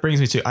 but that brings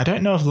me to, I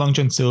don't know if Long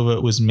John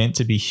Silver was meant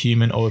to be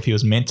human or if he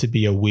was meant to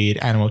be a weird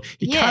animal.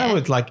 He kind of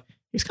looked like,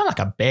 he was kind of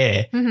like a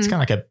bear. He's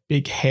kind of like a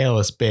big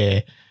hairless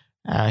bear.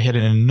 He had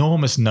an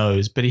enormous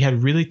nose, but he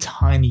had really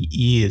tiny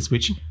ears,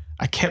 which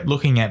I kept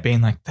looking at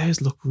being like,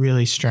 those look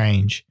really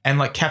strange. And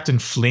like Captain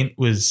Flint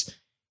was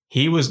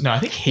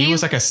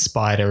like a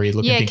spidery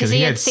looking yeah, thing because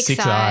he had 6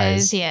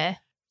 eyes. Yeah.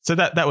 So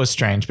that was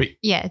strange, but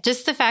Yeah,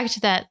 just the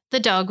fact that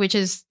the dog, which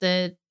is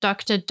the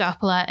Dr.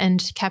 Doppler,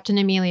 and Captain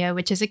Amelia,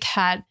 which is a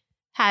cat,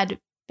 had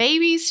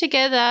babies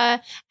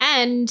together,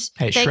 and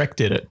hey, Shrek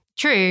did it.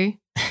 True,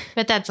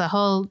 but that's a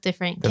whole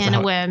different That's can a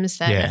of whole- worms.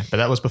 Yeah, but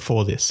that was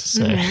before this.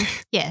 So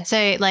Yeah,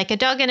 so like a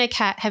dog and a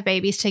cat have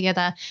babies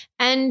together,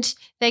 and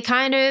they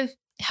kind of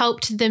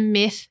helped the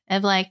myth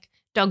of like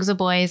dogs are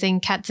boys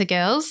and cats are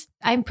girls.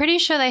 I'm pretty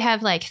sure they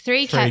have like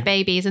 3 cat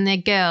babies and they're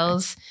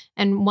girls,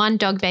 and 1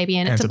 dog baby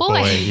and it's a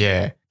boy.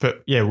 Yeah,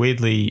 but yeah,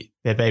 weirdly,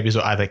 their babies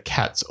were either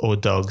cats or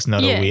dogs,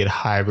 not Yeah. a weird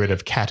hybrid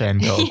of cat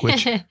and dog,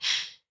 which Yeah.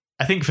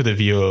 I think for the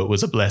viewer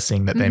was a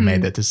blessing that they Mhm.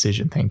 made that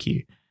decision. Thank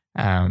you.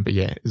 But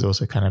yeah, it's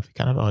also kind of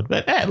odd.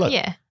 But look,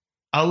 Yeah.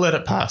 I'll let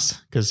it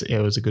pass because it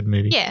was a good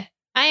movie. Yeah.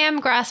 I am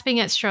grasping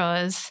at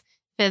straws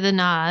for the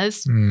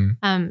Nars. Mm.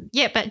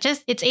 But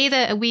just it's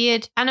either a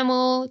weird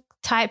animal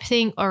type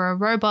thing or a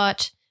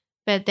robot,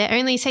 but there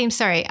only seems,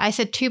 sorry, I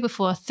said 2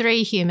 before,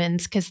 3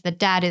 humans because the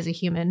dad is a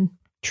human.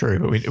 True,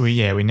 but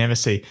we never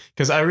see,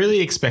 because I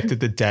really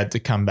expected the dad to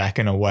come back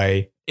in a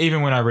way.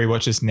 Even when I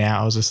rewatch this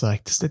now, I was just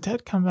like, does the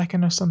dad come back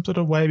in some sort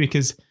of way?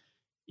 Because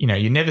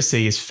you never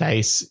see his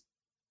face.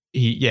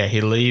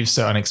 He leaves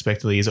so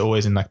unexpectedly. He's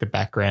always in like the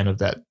background of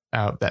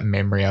that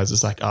memory. I was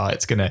just like, oh,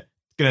 it's gonna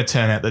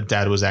turn out that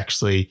dad was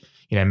actually,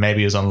 maybe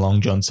he was on Long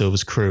John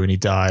Silver's crew and he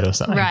died or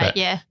something. Right, But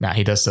yeah. no,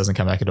 he doesn't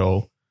come back at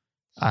all.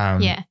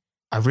 Yeah.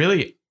 I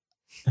really,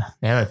 now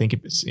that I think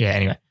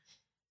anyway,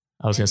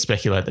 I was going to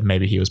speculate that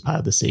maybe he was part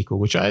of the sequel,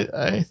 which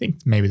I think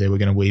maybe they were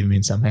going to weave him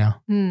in somehow.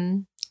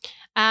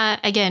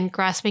 Again,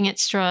 grasping at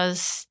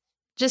straws,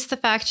 just the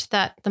fact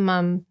that the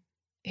mum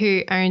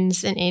who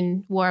owns an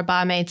inn wore a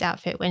barmaid's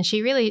outfit when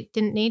she really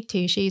didn't need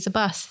to. She's a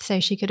boss, so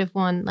she could have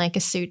worn like a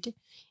suit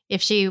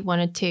if she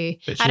wanted to.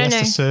 But she I don't has know.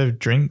 to serve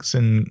drinks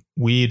and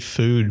weird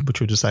food,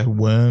 which were just like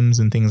worms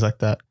and things like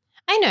that.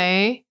 I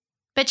know,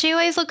 but she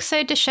always looks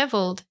so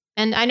disheveled.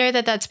 And I know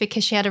that that's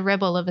because she had a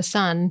rebel of a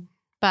son.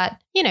 But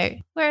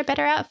wear a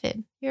better outfit.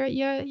 You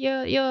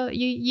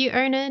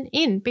own an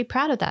inn. Be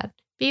proud of that.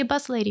 Be a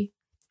boss lady.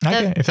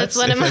 Okay, if that's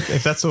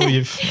all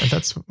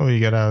you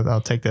got,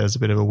 I'll take that as a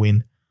bit of a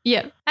win.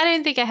 Yeah, I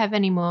don't think I have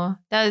any more.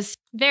 That was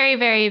very,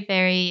 very,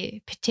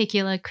 very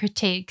particular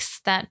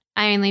critiques that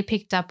I only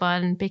picked up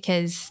on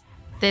because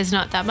there's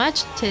not that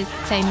much to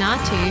say nah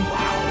to.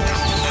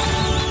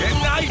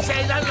 Didn't I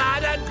say the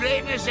lad had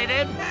greatness in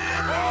him?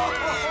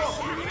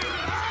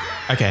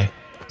 Okay,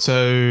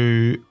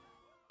 so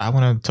I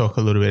want to talk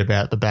a little bit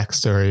about the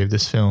backstory of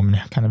this film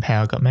and kind of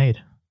how it got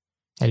made.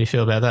 How do you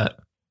feel about that?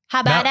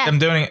 How about that? I'm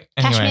doing it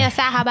anyway. Cash me a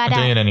how about I'm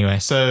doing that? it anyway.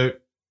 So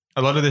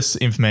a lot of this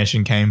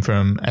information came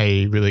from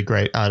a really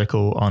great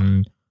article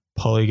on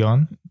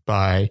Polygon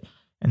and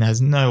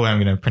there's no way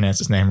I'm going to pronounce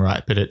his name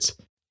right, but it's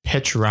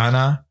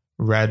Petrana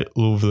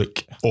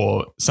Radulvik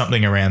or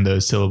something around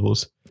those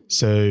syllables.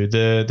 So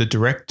the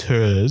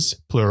directors,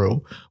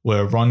 plural,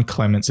 were Ron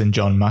Clements and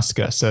John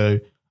Musker. So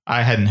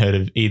I hadn't heard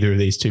of either of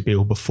these two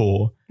people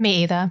before.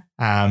 Me either.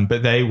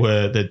 But they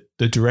were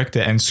the director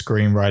and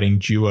screenwriting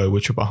duo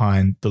which were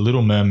behind The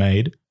Little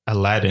Mermaid,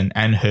 Aladdin,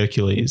 and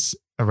Hercules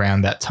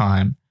around that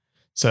time.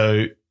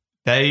 So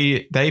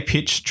they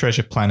pitched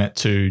Treasure Planet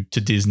to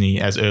Disney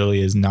as early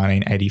as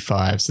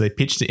 1985. So they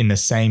pitched it in the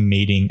same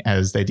meeting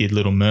as they did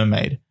Little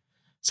Mermaid.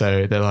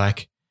 So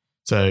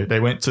they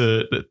went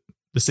to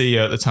the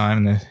CEO at the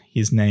time, and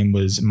his name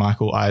was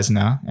Michael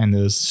Eisner, and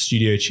there was a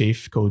studio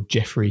chief called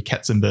Jeffrey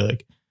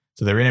Katzenberg.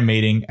 So they're in a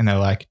meeting and they're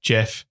like,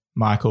 Jeff,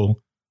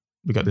 Michael,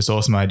 we got this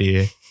awesome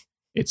idea.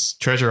 It's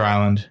Treasure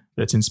Island,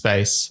 but it's in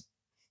space.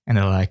 And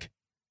they're like,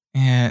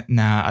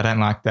 nah, I don't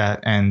like that.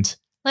 And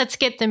let's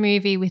get the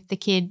movie with the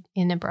kid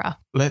in a bra.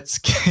 Let's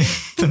get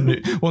the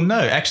movie. Well,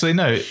 no,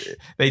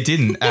 they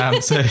didn't.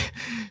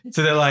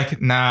 So they're like,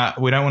 nah,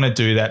 we don't want to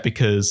do that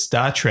because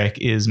Star Trek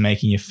is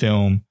making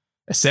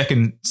a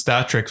second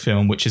Star Trek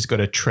film, which has got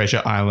a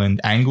Treasure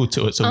Island angle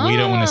to it. So we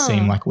don't want to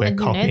seem like we're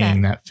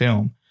copying that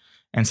film.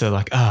 And so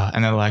like,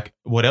 and they're like,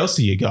 what else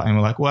have you got? And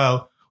we're like,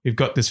 well, we've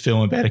got this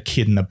film about a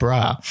kid in a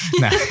bra.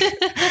 Now,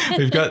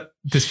 we've got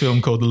this film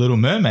called The Little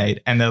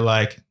Mermaid. And they're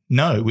like,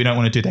 no, we don't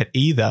want to do that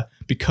either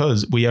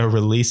because we have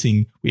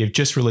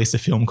just released a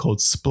film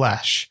called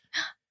Splash.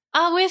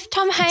 Oh, with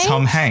Tom Hanks?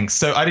 Tom Hanks.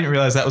 So I didn't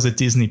realize that was a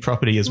Disney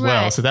property as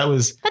well. So that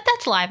was... But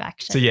that's live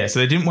action. So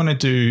they didn't want to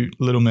do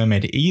Little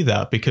Mermaid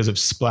either because of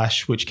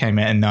Splash, which came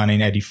out in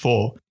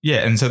 1984. Yeah,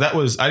 and so that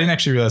was... I didn't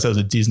actually realize that was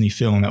a Disney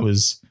film. That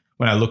was...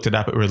 When I looked it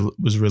up, it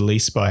was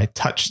released by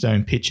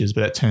Touchstone Pictures,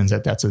 but it turns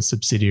out that's a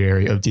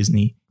subsidiary of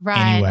Disney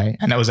anyway.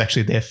 And that was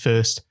actually their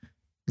first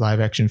live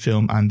action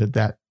film under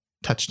that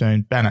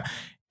Touchstone banner.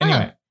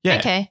 Anyway, yeah.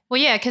 Okay.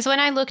 Well, yeah, because when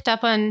I looked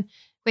up on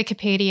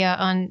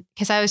Wikipedia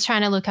because I was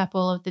trying to look up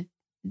all of the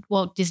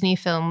Walt Disney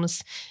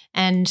films,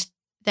 and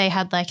they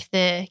had like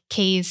the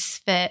keys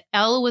for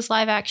L was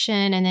live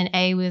action and then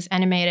A was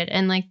animated.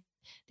 And like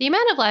the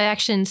amount of live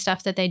action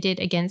stuff that they did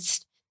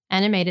against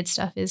animated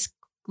stuff is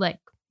like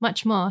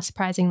much more,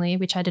 surprisingly,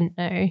 which I didn't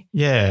know.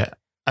 Yeah.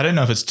 I don't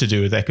know if it's to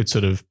do with they could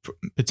sort of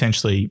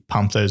potentially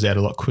pump those out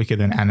a lot quicker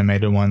than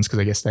animated ones because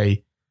I guess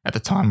they, at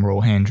the time, were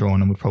all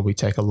hand-drawn and would probably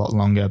take a lot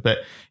longer. But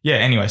yeah,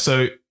 anyway,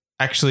 so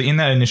actually in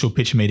that initial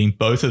pitch meeting,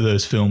 both of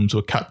those films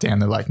were cut down.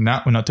 They're like, no,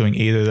 we're not doing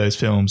either of those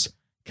films.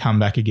 Come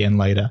back again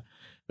later.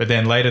 But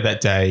then later that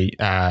day,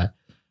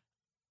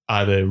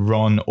 either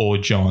Ron or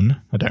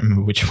John, I don't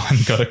remember which one,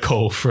 got a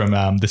call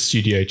from the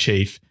studio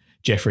chief,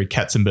 Jeffrey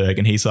Katzenberg,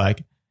 and he's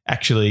like,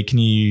 actually, can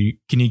you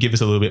give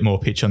us a little bit more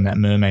pitch on that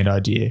mermaid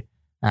idea?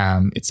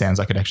 It sounds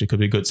like it actually could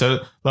be good. So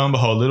lo and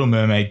behold, Little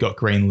Mermaid got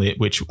greenlit,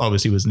 which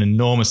obviously was an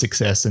enormous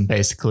success and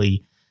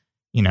basically,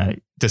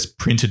 just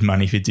printed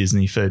money for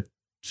Disney for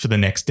the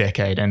next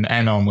decade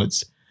and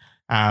onwards.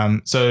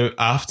 So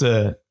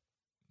after...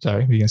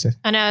 Sorry, what were you going to say?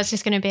 I know, I was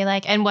just going to be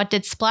like, and what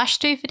did Splash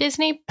do for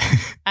Disney?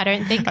 I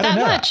don't think I don't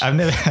know. much.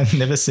 I've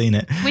never seen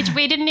it. Which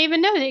we didn't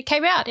even know that it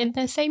came out in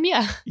the same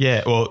year.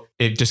 Yeah, well,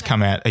 it just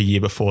came out a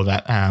year before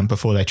that,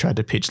 before they tried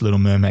to pitch Little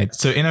Mermaid.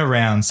 So in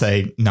around,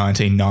 say,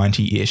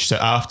 1990-ish, so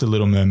after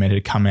Little Mermaid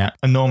had come out,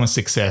 enormous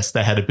success,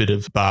 they had a bit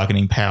of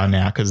bargaining power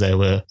now because they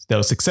were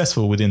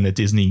successful within the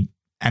Disney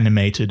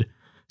animated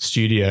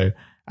studio.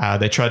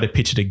 They tried to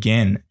pitch it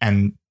again,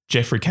 and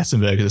Jeffrey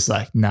Katzenberg is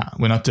like, nah,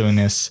 we're not doing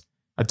this.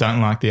 I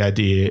don't like the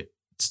idea.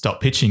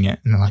 Stop pitching it.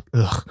 And they're like,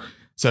 ugh.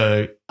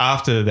 So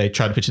after they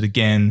try to pitch it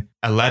again,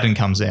 Aladdin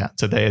comes out.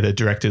 So they're the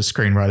directors,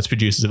 screenwriters,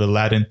 producers of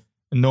Aladdin.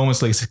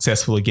 Enormously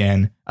successful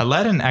again.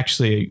 Aladdin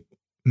actually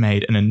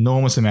made an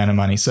enormous amount of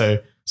money. So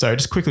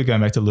just quickly going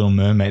back to Little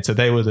Mermaid. So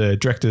they were the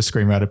director,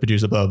 screenwriter,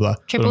 producer, blah, blah,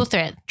 blah. Triple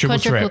threat.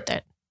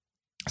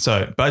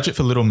 So budget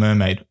for Little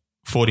Mermaid,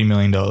 $40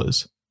 million.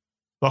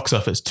 Box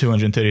office,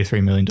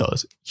 $233 million.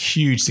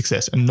 Huge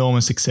success,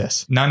 enormous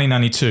success.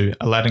 1992,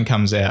 Aladdin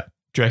comes out.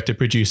 Director,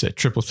 producer,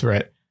 triple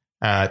threat,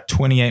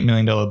 $28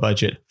 million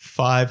budget,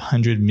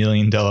 $500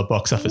 million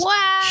box office.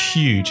 Wow.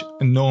 Huge,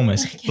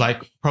 enormous,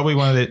 like probably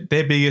one of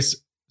their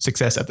biggest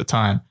success at the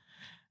time.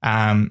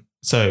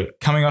 So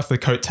coming off the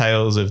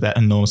coattails of that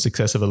enormous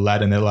success of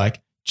Aladdin, they're like,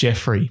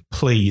 Jeffrey,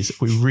 please,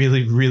 we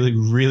really, really,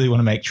 really want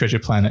to make Treasure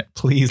Planet.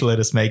 Please let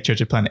us make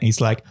Treasure Planet. And he's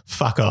like,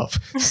 fuck off.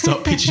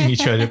 Stop pitching me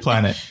Treasure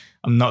Planet.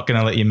 I'm not going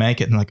to let you make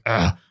it. And like,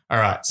 all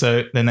right.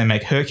 So then they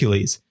make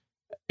Hercules.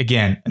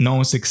 Again,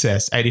 enormous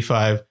success,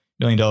 $85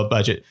 million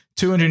budget,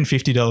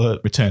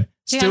 $250 return.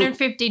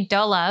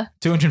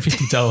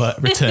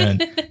 $250 return.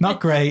 Not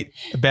great,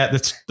 about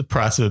the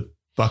price of a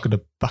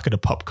bucket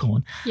of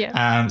popcorn.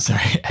 Yeah. Sorry,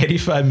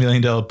 $85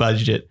 million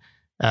budget,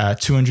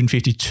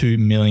 $252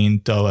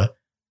 million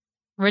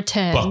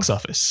return. Box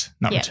office,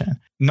 not return.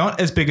 Not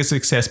as big a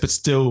success, but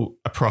still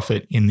a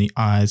profit in the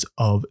eyes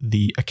of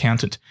the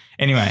accountant.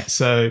 Anyway,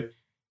 so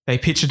they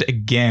pitched it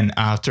again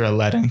after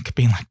Aladdin,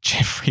 being like,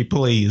 Jeffrey,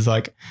 please,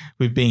 like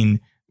we've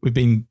been we've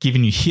been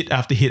giving you hit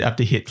after hit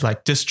after hit.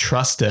 Like, just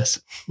trust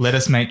us. Let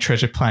us make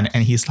Treasure Planet.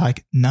 And he's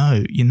like,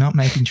 no, you're not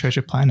making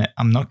Treasure Planet.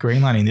 I'm not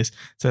greenlighting this.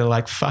 So they're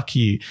like, fuck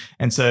you.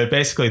 And so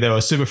basically they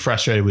were super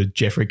frustrated with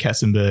Jeffrey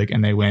Katzenberg,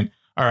 and they went,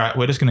 all right,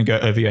 we're just going to go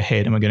over your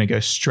head and we're going to go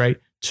straight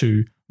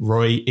to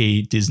Roy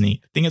E.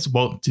 Disney. I think it's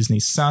Walt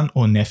Disney's son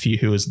or nephew,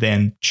 who was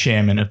then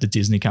chairman of the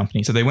Disney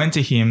company. So they went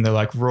to him. They're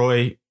like,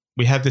 Roy,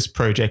 we have this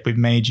project. We've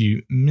made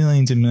you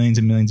millions and millions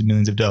and millions and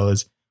millions of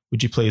dollars.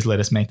 Would you please let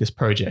us make this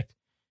project?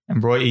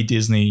 And Roy E.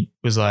 Disney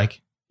was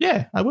like,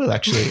 yeah, I will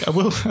actually. I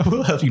will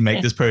help you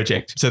make this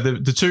project. So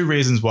the two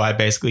reasons why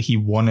basically he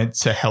wanted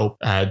to help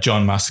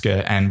John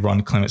Musker and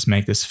Ron Clements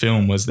make this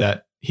film was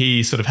that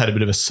he sort of had a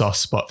bit of a soft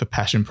spot for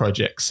passion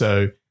projects.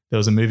 So there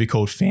was a movie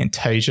called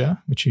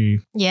Fantasia, which you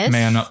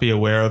may or not be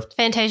aware of.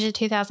 Fantasia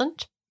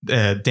 2000.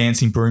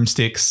 Dancing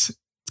Broomsticks.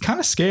 It's kind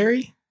of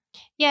scary.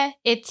 Yeah,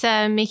 it's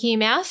Mickey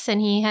Mouse and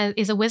he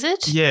is a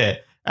wizard. Yeah.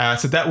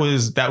 So that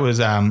was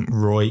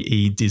Roy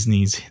E.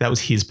 Disney's, that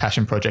was his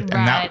passion project. Right.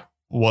 And that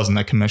wasn't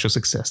a commercial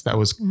success. That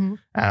was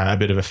a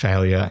bit of a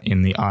failure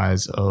in the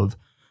eyes of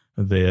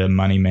the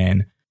money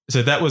man.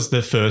 So that was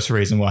the first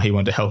reason why he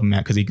wanted to help him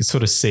out, because he could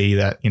sort of see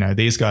that, you know,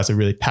 these guys are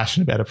really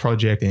passionate about a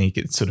project and he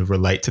could sort of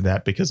relate to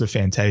that because of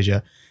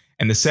Fantasia.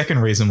 And the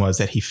second reason was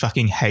that he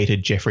fucking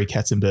hated Jeffrey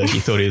Katzenberg.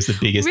 He thought he was the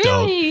biggest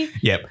Really? dog.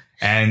 Yep.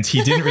 And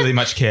he didn't really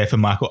much care for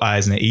Michael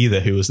Eisner either,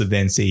 who was the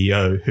then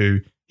CEO, who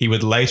he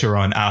would later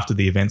on, after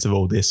the events of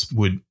all this,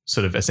 would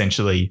sort of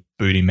essentially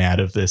boot him out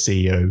of the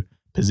CEO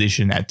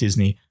position at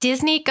Disney.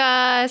 Disney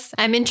guys,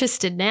 I'm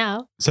interested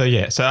now. So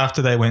yeah, so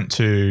after they went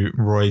to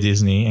Roy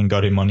Disney and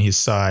got him on his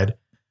side,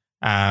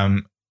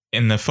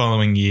 in the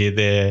following year,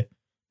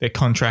 their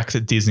contracts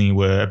at Disney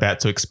were about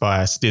to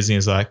expire. So Disney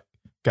is like,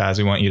 guys,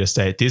 we want you to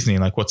stay at Disney.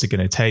 Like, what's it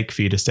going to take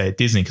for you to stay at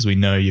Disney? Because we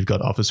know you've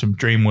got offers from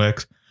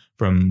DreamWorks,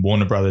 from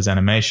Warner Brothers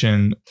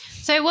Animation.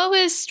 So what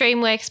was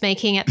DreamWorks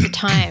making at the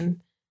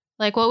time?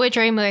 Like, what were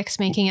DreamWorks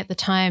making at the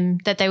time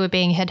that they were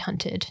being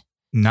headhunted?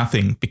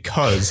 Nothing,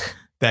 because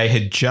they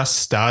had just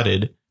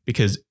started,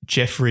 because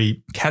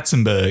Jeffrey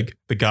Katzenberg,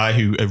 the guy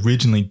who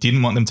originally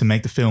didn't want them to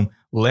make the film,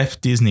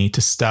 left Disney to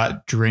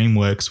start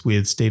DreamWorks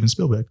with Steven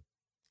Spielberg.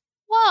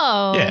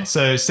 Whoa. Yeah,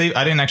 so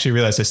I didn't actually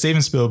realize. So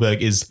Steven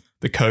Spielberg is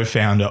the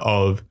co-founder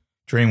of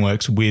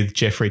DreamWorks with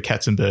Jeffrey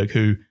Katzenberg,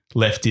 who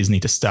left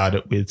Disney to start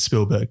it with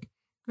Spielberg.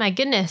 My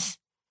goodness.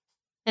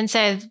 And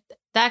so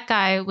that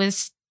guy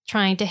was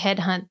trying to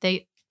headhunt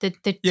the two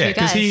guys. Yeah,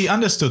 because he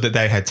understood that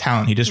they had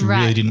talent. He just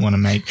really didn't want to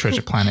make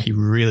Treasure Planet. He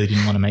really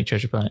didn't want to make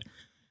Treasure Planet.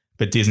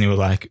 But Disney were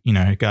like, you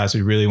know, guys,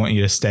 we really want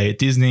you to stay at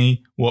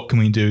Disney. What can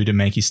we do to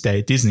make you stay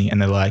at Disney? And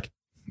they're like,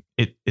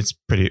 it's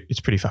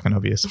pretty fucking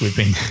obvious. We've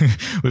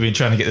been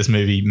trying to get this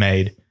movie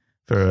made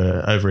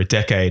for over a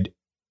decade.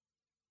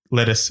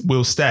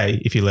 We'll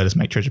stay if you let us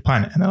make Treasure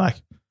Planet. And they're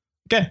like,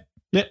 okay,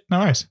 yeah,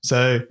 no worries.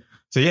 So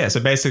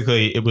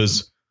basically it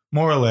was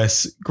more or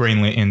less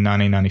greenlit in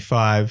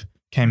 1995,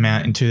 came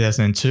out in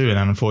 2002, and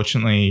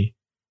unfortunately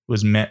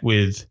was met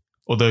with,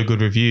 although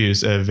good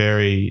reviews, a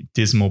very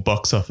dismal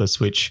box office,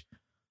 which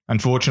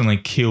unfortunately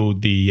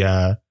killed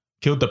the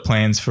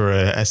plans for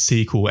a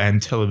sequel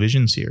and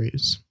television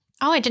series.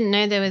 Oh, I didn't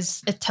know there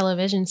was a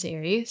television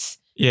series.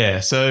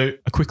 Yeah, so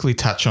I quickly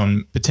touch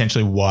on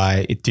potentially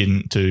why it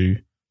didn't do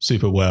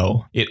super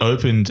well. It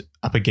opened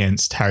up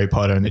against Harry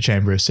Potter and the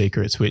Chamber of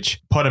Secrets, which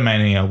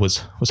Pottermania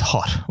was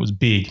hot, was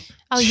big,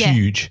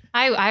 huge.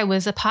 I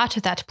was a part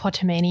of that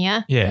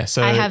Pottermania. Yeah,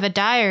 so I have a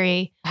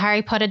diary,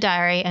 Harry Potter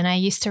diary, and I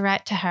used to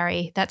write to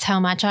Harry. That's how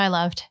much I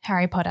loved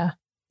Harry Potter.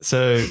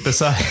 So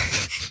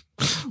besides,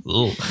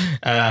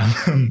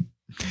 I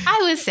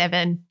was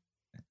 7.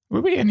 Were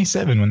we only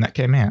 7 when that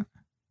came out?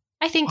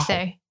 I think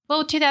so.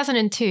 Well,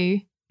 2002.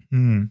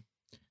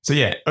 So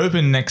yeah,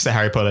 open next to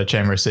Harry Potter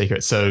Chamber of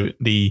Secrets. So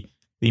the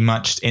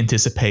much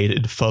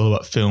anticipated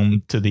follow-up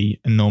film to the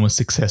enormous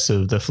success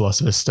of The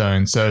Philosopher's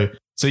Stone. So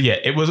yeah,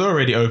 it was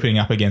already opening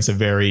up against a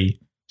very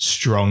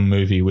strong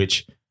movie,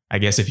 which I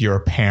guess if you're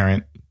a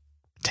parent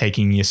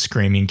taking your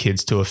screaming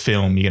kids to a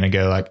film, you're going to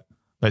go like,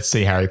 let's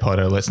see Harry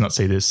Potter. Let's not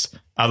see this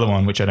other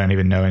one, which I don't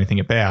even know anything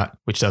about,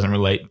 which doesn't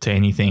relate to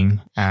anything.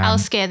 I'll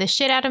scare the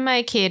shit out of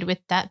my kid with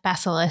that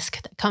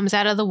basilisk that comes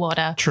out of the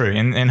water. True.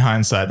 In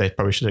hindsight, they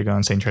probably should have gone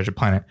and seen Treasure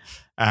Planet.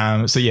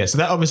 So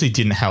that obviously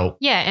didn't help.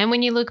 Yeah, and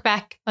when you look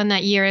back on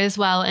that year as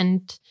well,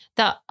 and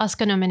the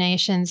Oscar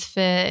nominations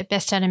for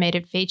Best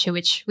Animated Feature,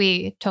 which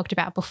we talked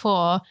about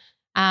before,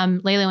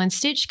 Lilo and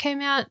Stitch came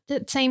out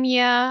that same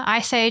year.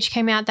 Ice Age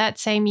came out that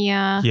same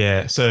year.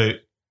 Yeah, so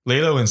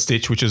Lilo and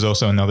Stitch, which is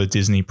also another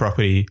Disney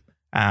property,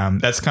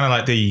 that's kind of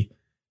like I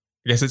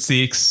guess it's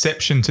the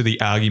exception to the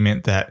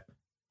argument that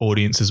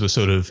audiences were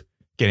sort of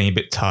getting a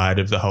bit tired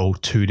of the whole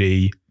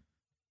 2D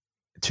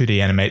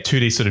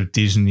sort of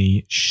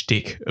Disney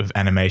shtick of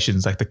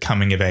animations, like the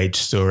coming of age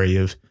story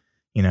of,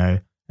 you know,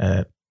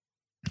 a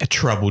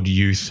troubled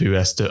youth who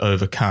has to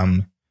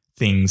overcome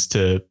things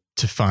to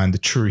find the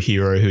true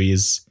hero who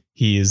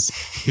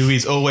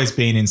he's always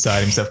been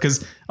inside himself.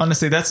 Because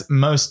honestly, that's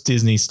most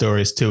Disney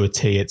stories to a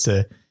T. It's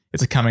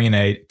it's a coming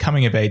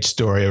of age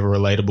story of a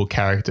relatable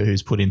character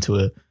who's put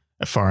into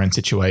a foreign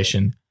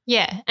situation.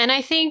 Yeah. And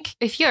I think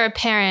if you're a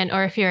parent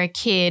or if you're a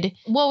kid,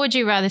 what would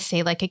you rather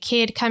see? Like a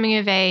kid coming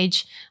of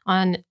age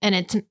and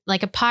it's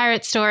like a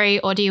pirate story,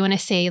 or do you want to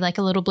see like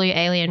a little blue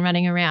alien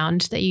running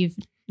around that you've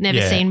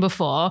never seen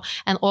before?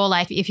 And or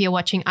like if you're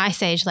watching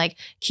Ice Age, like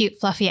cute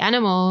fluffy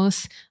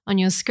animals on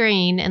your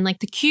screen and like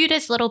the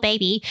cutest little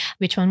baby,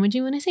 which one would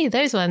you want to see?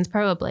 Those ones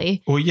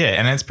probably. Well, yeah.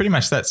 And it's pretty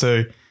much that.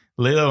 So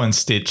Lilo and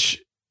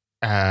Stitch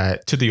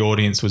to the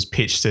audience was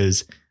pitched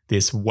as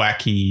this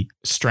wacky,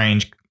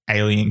 strange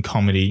alien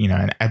comedy,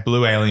 a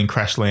blue alien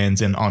crash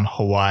lands on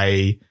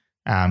Hawaii,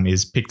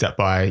 is picked up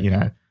by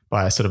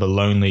a sort of a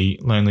lonely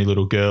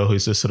little girl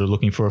who's just sort of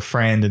looking for a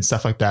friend and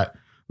stuff like that,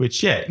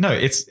 which,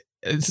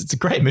 it's a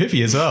great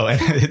movie as well.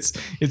 And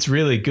it's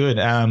really good.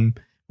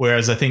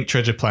 Whereas I think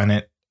Treasure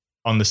Planet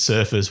on the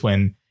surface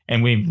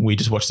we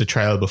just watched the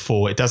trailer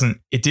before, it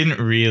didn't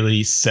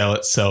really sell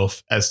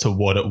itself as to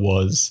what it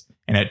was.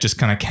 And it just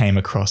kind of came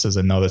across as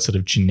another sort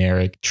of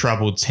generic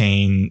troubled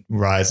teen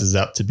rises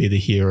up to be the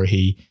hero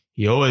he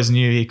always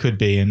knew he could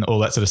be, and all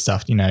that sort of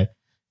stuff.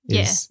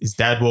 His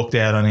dad walked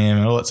out on him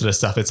and all that sort of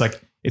stuff. It's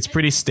like it's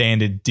pretty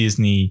standard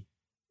Disney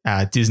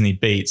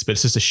beats, but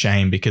it's just a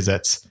shame because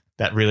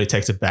that really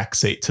takes a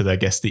backseat to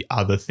the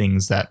other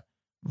things that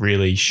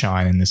really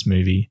shine in this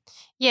movie.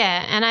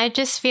 Yeah, and I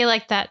just feel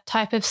like that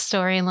type of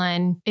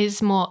storyline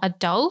is more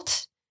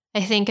adult.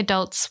 I think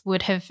adults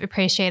would have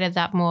appreciated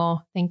that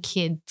more than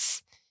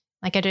kids.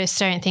 Like, I just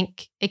don't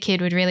think a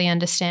kid would really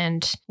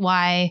understand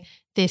why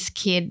this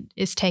kid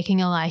is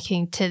taking a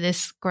liking to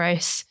this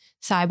gross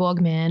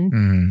cyborg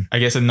man. I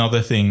guess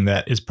another thing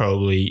that is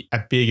probably a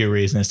bigger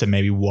reason as to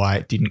maybe why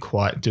it didn't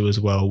quite do as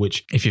well,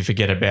 which if you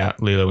forget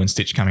about Lilo and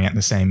Stitch coming out in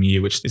the same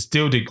year, which it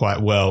still did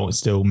quite well, it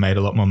still made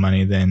a lot more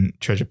money than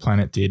Treasure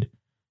Planet did.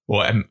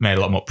 Or it made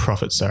a lot more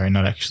profit,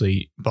 not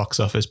actually box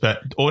office.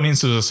 But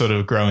audiences are sort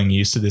of growing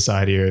used to this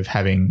idea of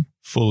having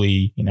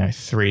fully,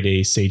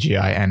 3D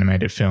CGI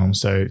animated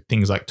films. So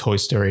things like Toy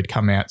Story had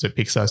come out. So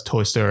Pixar's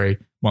Toy Story,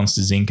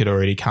 Monsters, Inc. had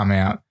already come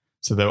out.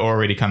 So they're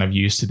already kind of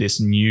used to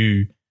this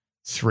new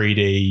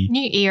 3D...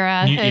 New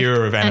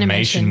era of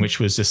animation, which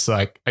was just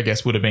like, I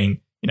guess would have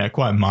been,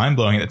 quite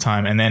mind-blowing at the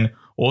time. And then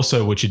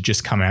also, which had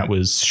just come out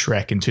was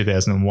Shrek in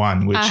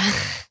 2001,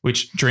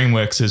 which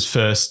DreamWorks'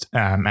 first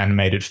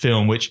animated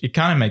film, which it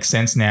kind of makes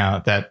sense now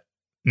that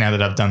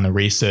I've done the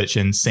research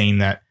and seen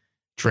that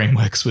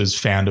DreamWorks was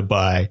founded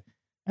by,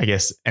 I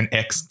guess, an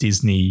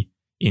ex-Disney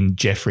in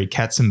Jeffrey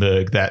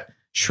Katzenberg, that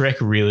Shrek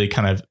really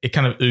kind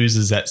of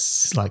oozes that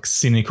like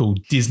cynical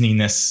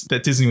Disneyness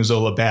that Disney was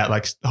all about.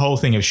 Like the whole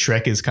thing of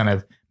Shrek is kind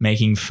of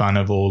making fun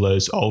of all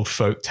those old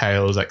folk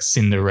tales like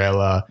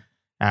Cinderella,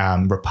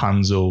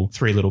 Rapunzel,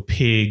 Three Little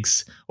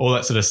Pigs, all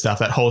that sort of stuff.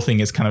 That whole thing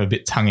is kind of a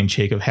bit tongue in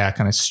cheek of how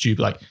kind of stupid,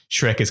 like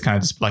Shrek is kind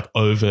of just like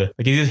over,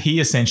 like he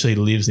essentially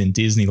lives in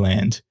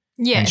Disneyland.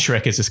 Yeah. And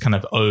Shrek is just kind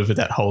of over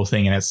that whole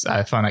thing. And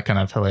I find it kind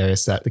of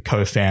hilarious that the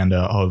co-founder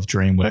of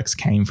DreamWorks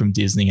came from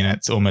Disney, and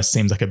it almost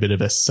seems like a bit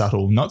of a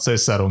subtle, not so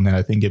subtle now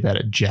I think about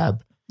it,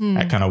 jab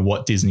at kind of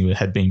what Disney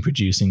had been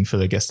producing for,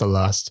 I guess, the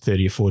last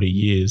 30 or 40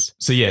 years.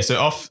 So yeah, so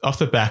off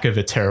the back of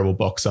a terrible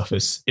box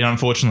office, it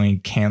unfortunately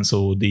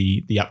cancelled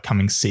the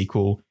upcoming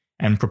sequel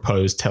and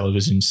proposed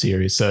television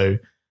series. So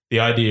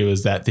the idea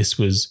was that this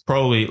was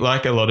probably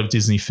like a lot of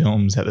Disney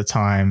films at the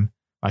time,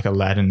 like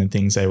Aladdin and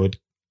things, they would,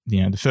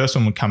 the first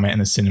one would come out in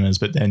the cinemas,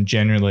 but then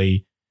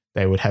generally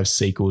they would have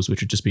sequels,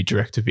 which would just be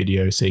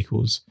direct-to-video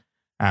sequels.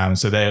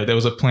 So there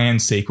was a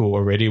planned sequel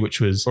already,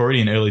 which was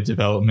already in early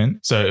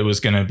development. So it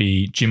was going to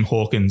be Jim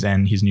Hawkins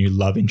and his new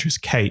love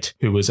interest, Kate,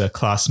 who was a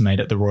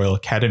classmate at the Royal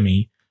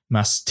Academy,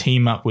 must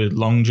team up with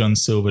Long John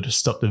Silver to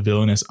stop the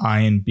villainous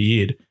Iron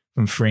Beard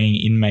from freeing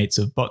inmates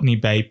of Botany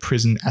Bay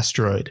Prison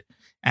Asteroid.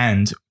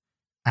 And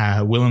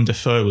Willem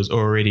Dafoe was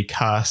already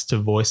cast to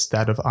voice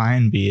that of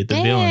Ironbeard, the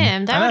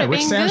villain.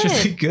 Which sounds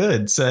really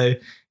good. So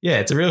yeah,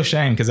 it's a real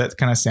shame because that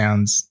kind of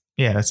sounds,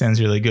 that sounds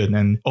really good.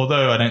 And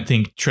although I don't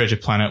think Treasure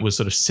Planet was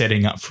sort of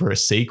setting up for a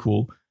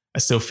sequel, I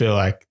still feel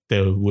like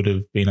there would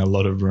have been a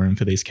lot of room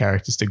for these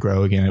characters to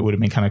grow again. It would have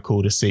been kind of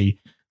cool to see,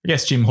 I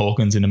guess, Jim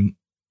Hawkins in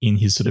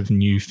his sort of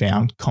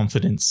newfound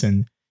confidence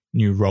and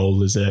new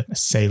role as a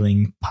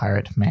sailing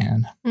pirate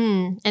man.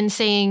 And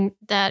seeing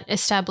that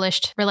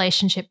established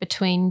relationship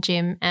between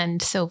Jim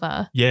and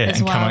Silver. Yeah, as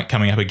and well.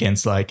 coming up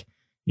against like,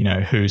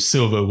 who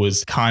Silver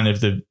was kind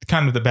of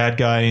the bad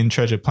guy in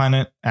Treasure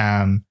Planet.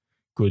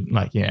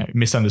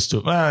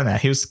 Misunderstood. Well, no,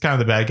 he was kind of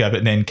the bad guy,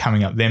 but then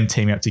them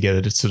teaming up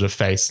together to sort of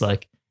face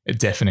like a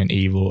definite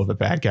evil of a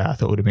bad guy, I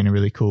thought would have been a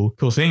really cool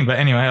thing. But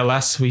anyway,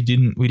 alas, we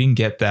didn't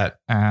get that.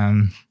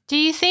 Do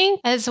you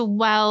think as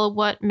well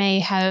what may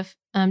have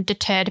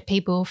deterred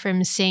people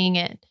from seeing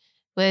it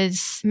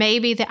was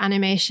maybe the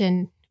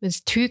animation was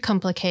too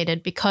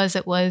complicated because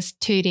it was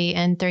 2D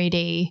and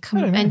 3D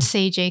and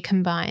CG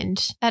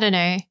combined? I don't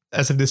know.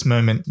 As of this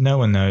moment, no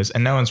one knows,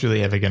 and no one's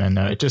really ever going to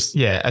know.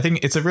 I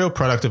think it's a real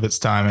product of its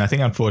time, and I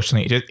think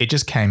unfortunately it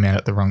just came out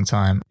at the wrong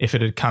time. If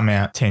it had come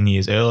out 10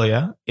 years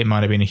earlier, it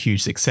might have been a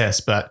huge success,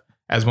 but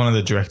as one of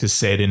the directors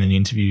said in an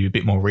interview a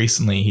bit more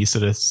recently, he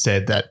sort of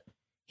said that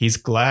he's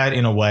glad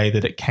in a way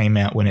that it came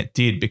out when it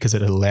did, because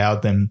it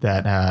allowed them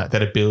that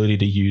ability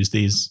to use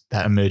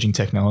that emerging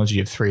technology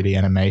of 3D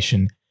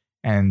animation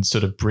and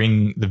sort of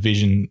bring the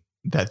vision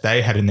that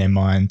they had in their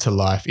mind to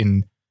life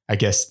in, I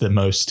guess, the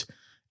most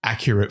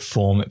accurate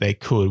form that they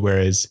could.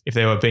 Whereas if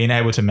they were being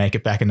able to make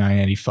it back in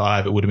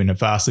 1985, it would have been a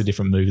vastly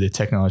different movie. The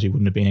technology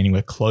wouldn't have been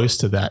anywhere close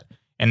to that.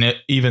 And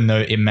even though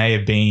it may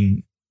have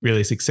been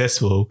really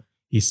successful,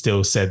 he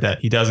still said that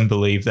he doesn't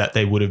believe that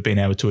they would have been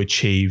able to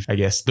achieve, I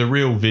guess, the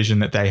real vision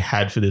that they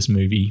had for this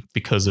movie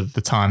because of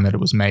the time that it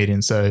was made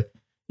in. So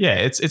yeah,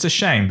 it's a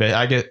shame, but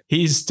I guess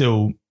he's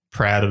still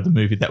proud of the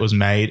movie that was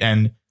made.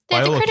 And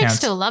by all accounts,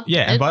 still loved it.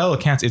 And by all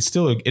accounts, it is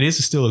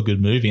still a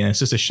good movie. And it's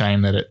just a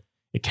shame that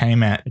it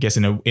came out, I guess,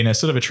 in a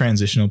sort of a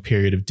transitional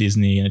period of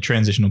Disney and a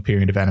transitional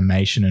period of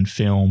animation and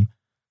film.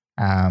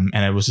 And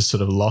it was just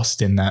sort of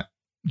lost in that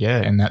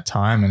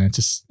time. And it's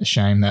just a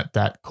shame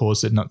that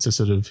caused it not to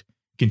sort of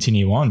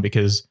continue on,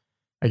 because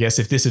I guess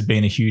if this had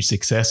been a huge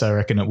success, I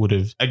reckon it would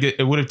have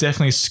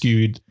definitely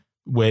skewed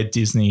where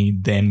Disney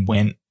then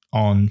went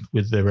on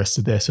with the rest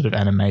of their sort of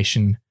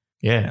animation,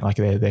 like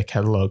their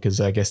catalog, because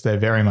I guess they're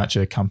very much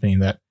a company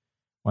that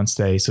once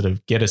they sort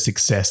of get a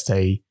success,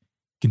 they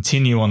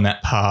continue on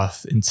that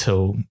path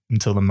until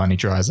the money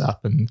dries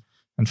up. And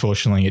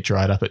unfortunately, it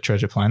dried up at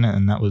Treasure Planet,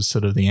 and that was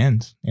sort of the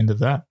end of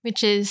that.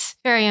 Which is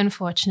very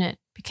unfortunate,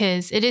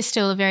 because it is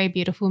still a very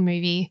beautiful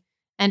movie.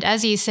 And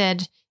as you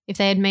said, if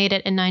they had made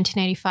it in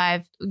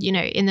 1985,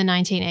 in the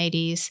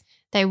 1980s,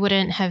 they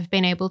wouldn't have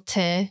been able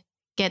to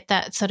get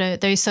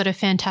those sort of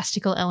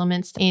fantastical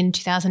elements in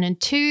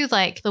 2002,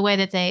 like the way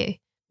that they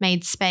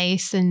made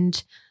space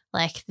and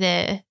like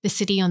the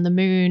city on the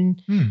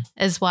moon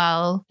as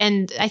well.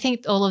 And I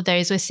think all of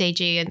those were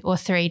CG or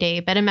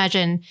 3D. But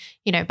imagine,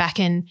 back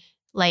in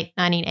late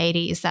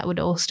 1980s, that would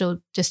all still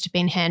just have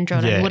been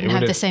hand-drawn and wouldn't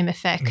have the same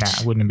effect.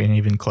 Nah, it wouldn't have been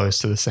even close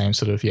to the same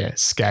sort of,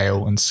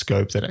 scale and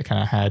scope that it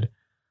kind of had.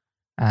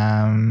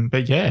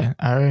 But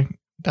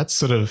that's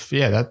sort of,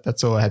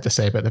 that's all I had to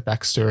say about the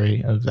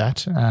backstory of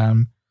that.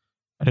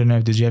 I don't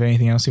know, did you have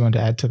anything else you wanted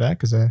to add to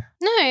that?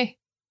 No,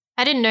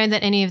 I didn't know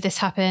that any of this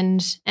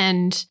happened.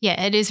 And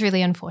it is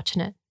really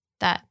unfortunate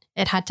that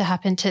it had to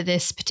happen to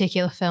this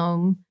particular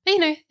film.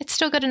 But, it's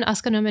still got an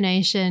Oscar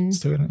nomination.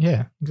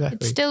 Exactly.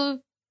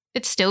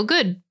 It's still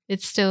good.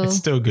 It's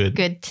still good.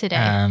 Good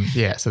today.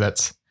 So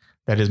that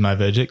is my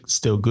verdict.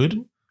 Still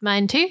good.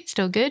 Mine too.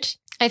 Still good.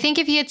 I think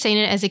if you had seen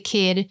it as a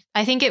kid,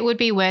 I think it would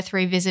be worth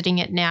revisiting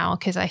it now,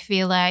 because I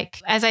feel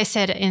like, as I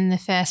said in the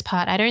first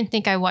part, I don't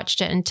think I watched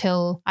it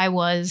until I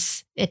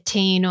was a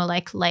teen or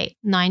like late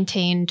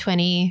 19,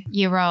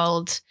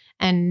 20-year-old.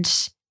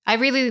 And I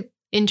really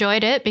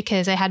enjoyed it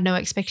because I had no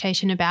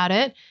expectation about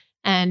it.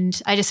 And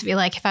I just feel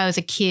like if I was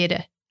a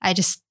kid, I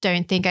just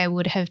don't think I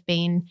would have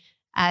been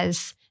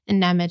as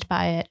enamored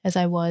by it as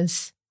I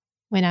was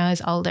when I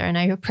was older. And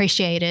I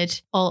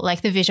appreciated all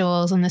like the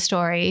visuals and the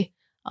story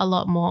a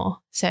lot more.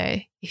 So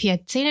if you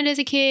had seen it as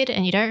a kid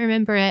and you don't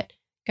remember it,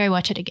 go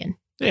watch it again.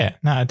 Yeah,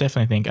 no, I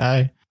definitely think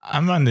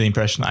I'm under the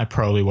impression I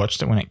probably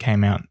watched it when it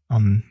came out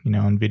on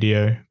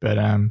video. But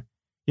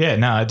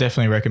I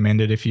definitely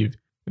recommend it. If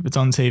it's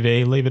on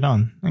TV, leave it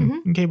on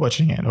and keep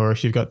watching it. Or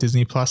if you've got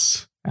Disney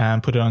Plus,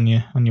 put it on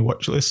your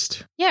watch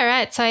list. Yeah,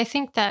 right. So I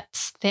think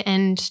that's the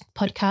end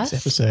podcast.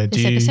 This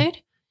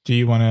episode. Do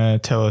you want to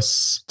tell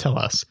us? Do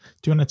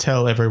you want to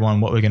tell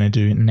everyone what we're going to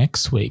do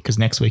next week? Because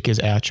next week is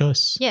our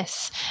choice.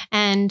 Yes.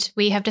 And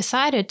we have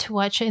decided to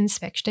watch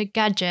Inspector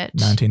Gadget.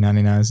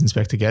 1999's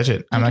Inspector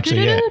Gadget. I'm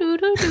actually,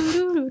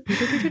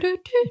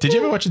 Did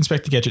you ever watch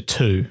Inspector Gadget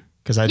 2?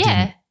 Because I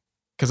didn't.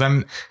 Because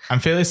I'm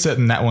fairly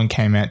certain that one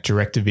came out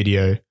direct to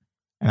video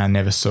and I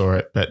never saw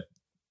it. But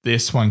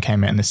this one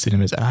came out in the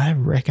cinemas. I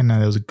reckon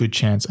there was a good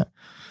chance.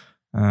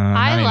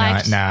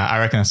 I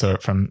reckon I saw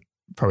it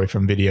probably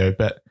from video.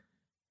 But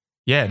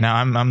yeah, no,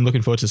 I'm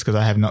looking forward to this because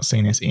I have not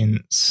seen this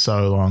in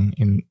so long,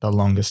 in the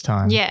longest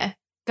time. Yeah.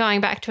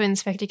 Going back to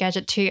Inspector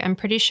Gadget 2, I'm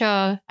pretty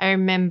sure I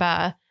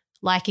remember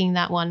liking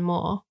that one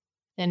more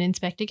than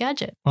Inspector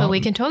Gadget. But we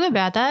can talk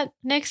about that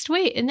next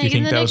week. Do you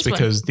think that was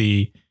because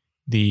the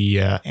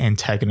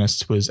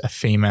antagonist was a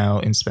female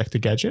Inspector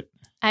Gadget?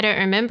 I don't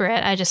remember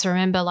it. I just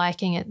remember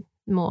liking it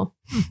more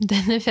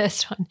than the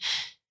first one.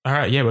 All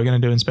right. Yeah, we're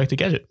going to do Inspector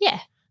Gadget.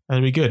 Yeah.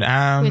 That'll be good.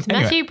 With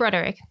Matthew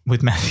Broderick.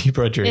 With Matthew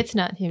Broderick. It's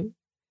not him.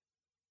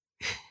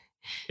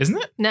 Isn't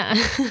it? No.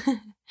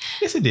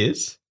 Yes, it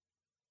is.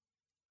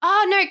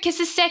 Oh, no, because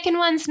the second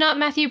one's not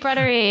Matthew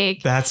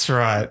Broderick. That's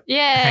right.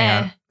 Yeah.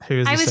 Hang on. Who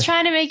is I was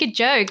trying to make a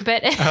joke,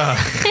 but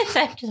it's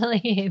actually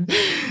him.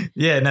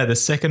 Yeah, no, the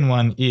second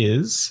one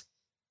is...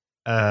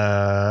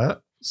 I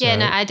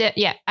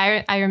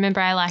remember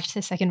I liked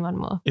the second one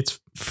more. It's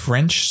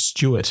French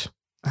Stewart.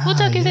 We'll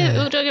talk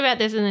about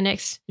this in the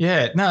next...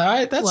 Yeah,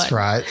 no, that's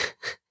right.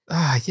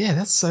 Yeah,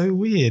 that's so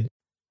weird.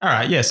 All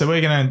right, yeah, so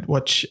we're going to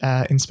watch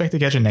Inspector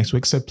Gadget next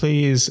week. So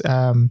please,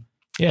 tune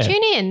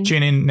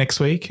in next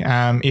week.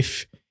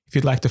 If If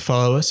you'd like to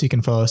follow us, you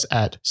can follow us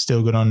at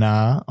Still Good on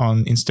Nah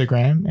on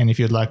Instagram. And if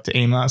you'd like to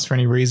email us for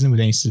any reason with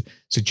any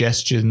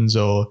suggestions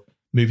or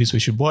movies we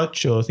should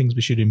watch or things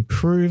we should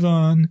improve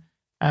on,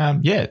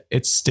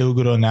 it's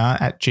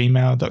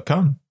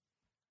stillgoodornah@gmail.com.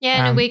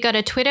 Yeah, and we got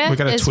a Twitter We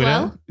got a as Twitter.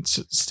 well. It's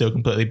still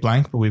completely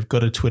blank, but we've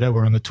got a Twitter.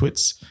 We're on the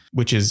Twits,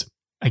 which is,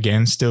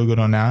 again, Still Good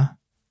on Nah.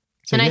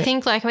 So, And I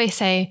think, like we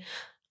say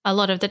a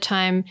lot of the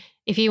time,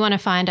 if you want to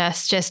find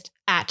us, just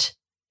at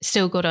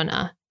Still Good on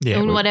Nah.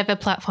 On whatever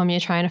platform you're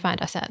trying to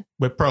find us at.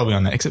 We're probably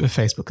on that, except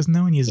for Facebook, because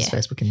no one uses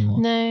Facebook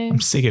anymore. No.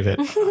 I'm sick of it.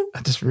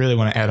 I just really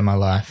want it out of my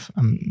life.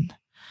 I'm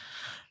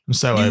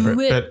so over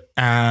it. But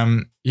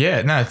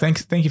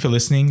thank you for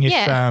listening.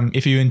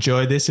 If you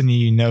enjoyed this and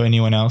you know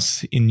anyone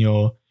else in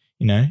your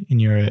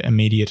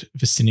immediate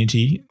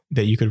vicinity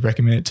that you could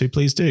recommend it to,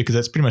 please do, because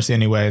that's pretty much the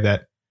only way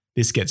that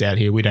this gets out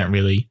here. We don't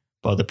really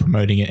bother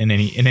promoting it in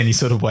any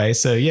sort of way.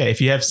 So if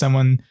you have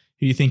someone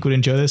who you think would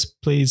enjoy this,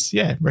 please,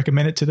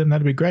 recommend it to them.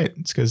 That'd be great.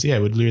 It's because,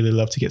 we'd really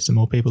love to get some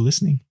more people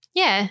listening.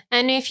 Yeah.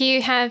 And if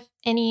you have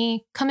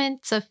any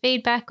comments or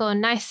feedback or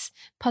nice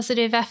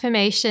positive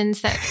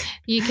affirmations that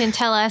you can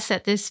tell us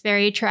at this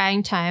very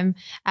trying time,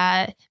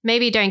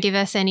 maybe don't give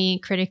us any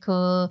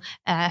critical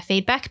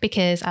feedback,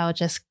 because I'll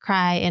just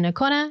cry in a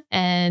corner.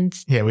 And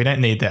yeah, we don't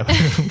need that.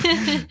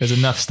 There's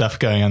enough stuff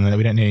going on there.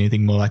 We don't need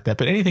anything more like that.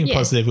 But anything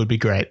positive would be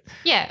great.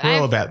 Yeah. We're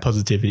all about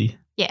positivity.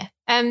 Yeah.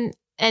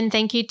 And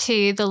thank you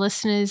to the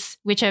listeners,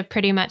 which are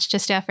pretty much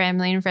just our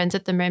family and friends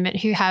at the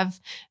moment, who have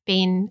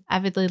been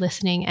avidly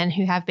listening and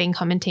who have been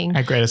commenting.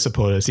 Our greatest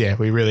supporters. Yeah,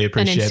 we really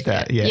appreciate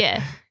that.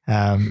 Yeah.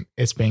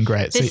 It's been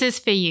great. This is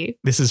for you.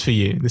 This is for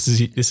you. This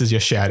is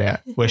your shout out.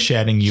 We're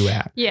shouting you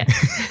out. Yeah.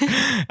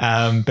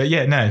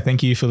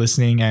 Thank you for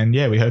listening. And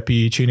we hope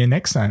you tune in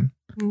next time.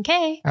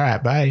 Okay. All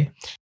right. Bye.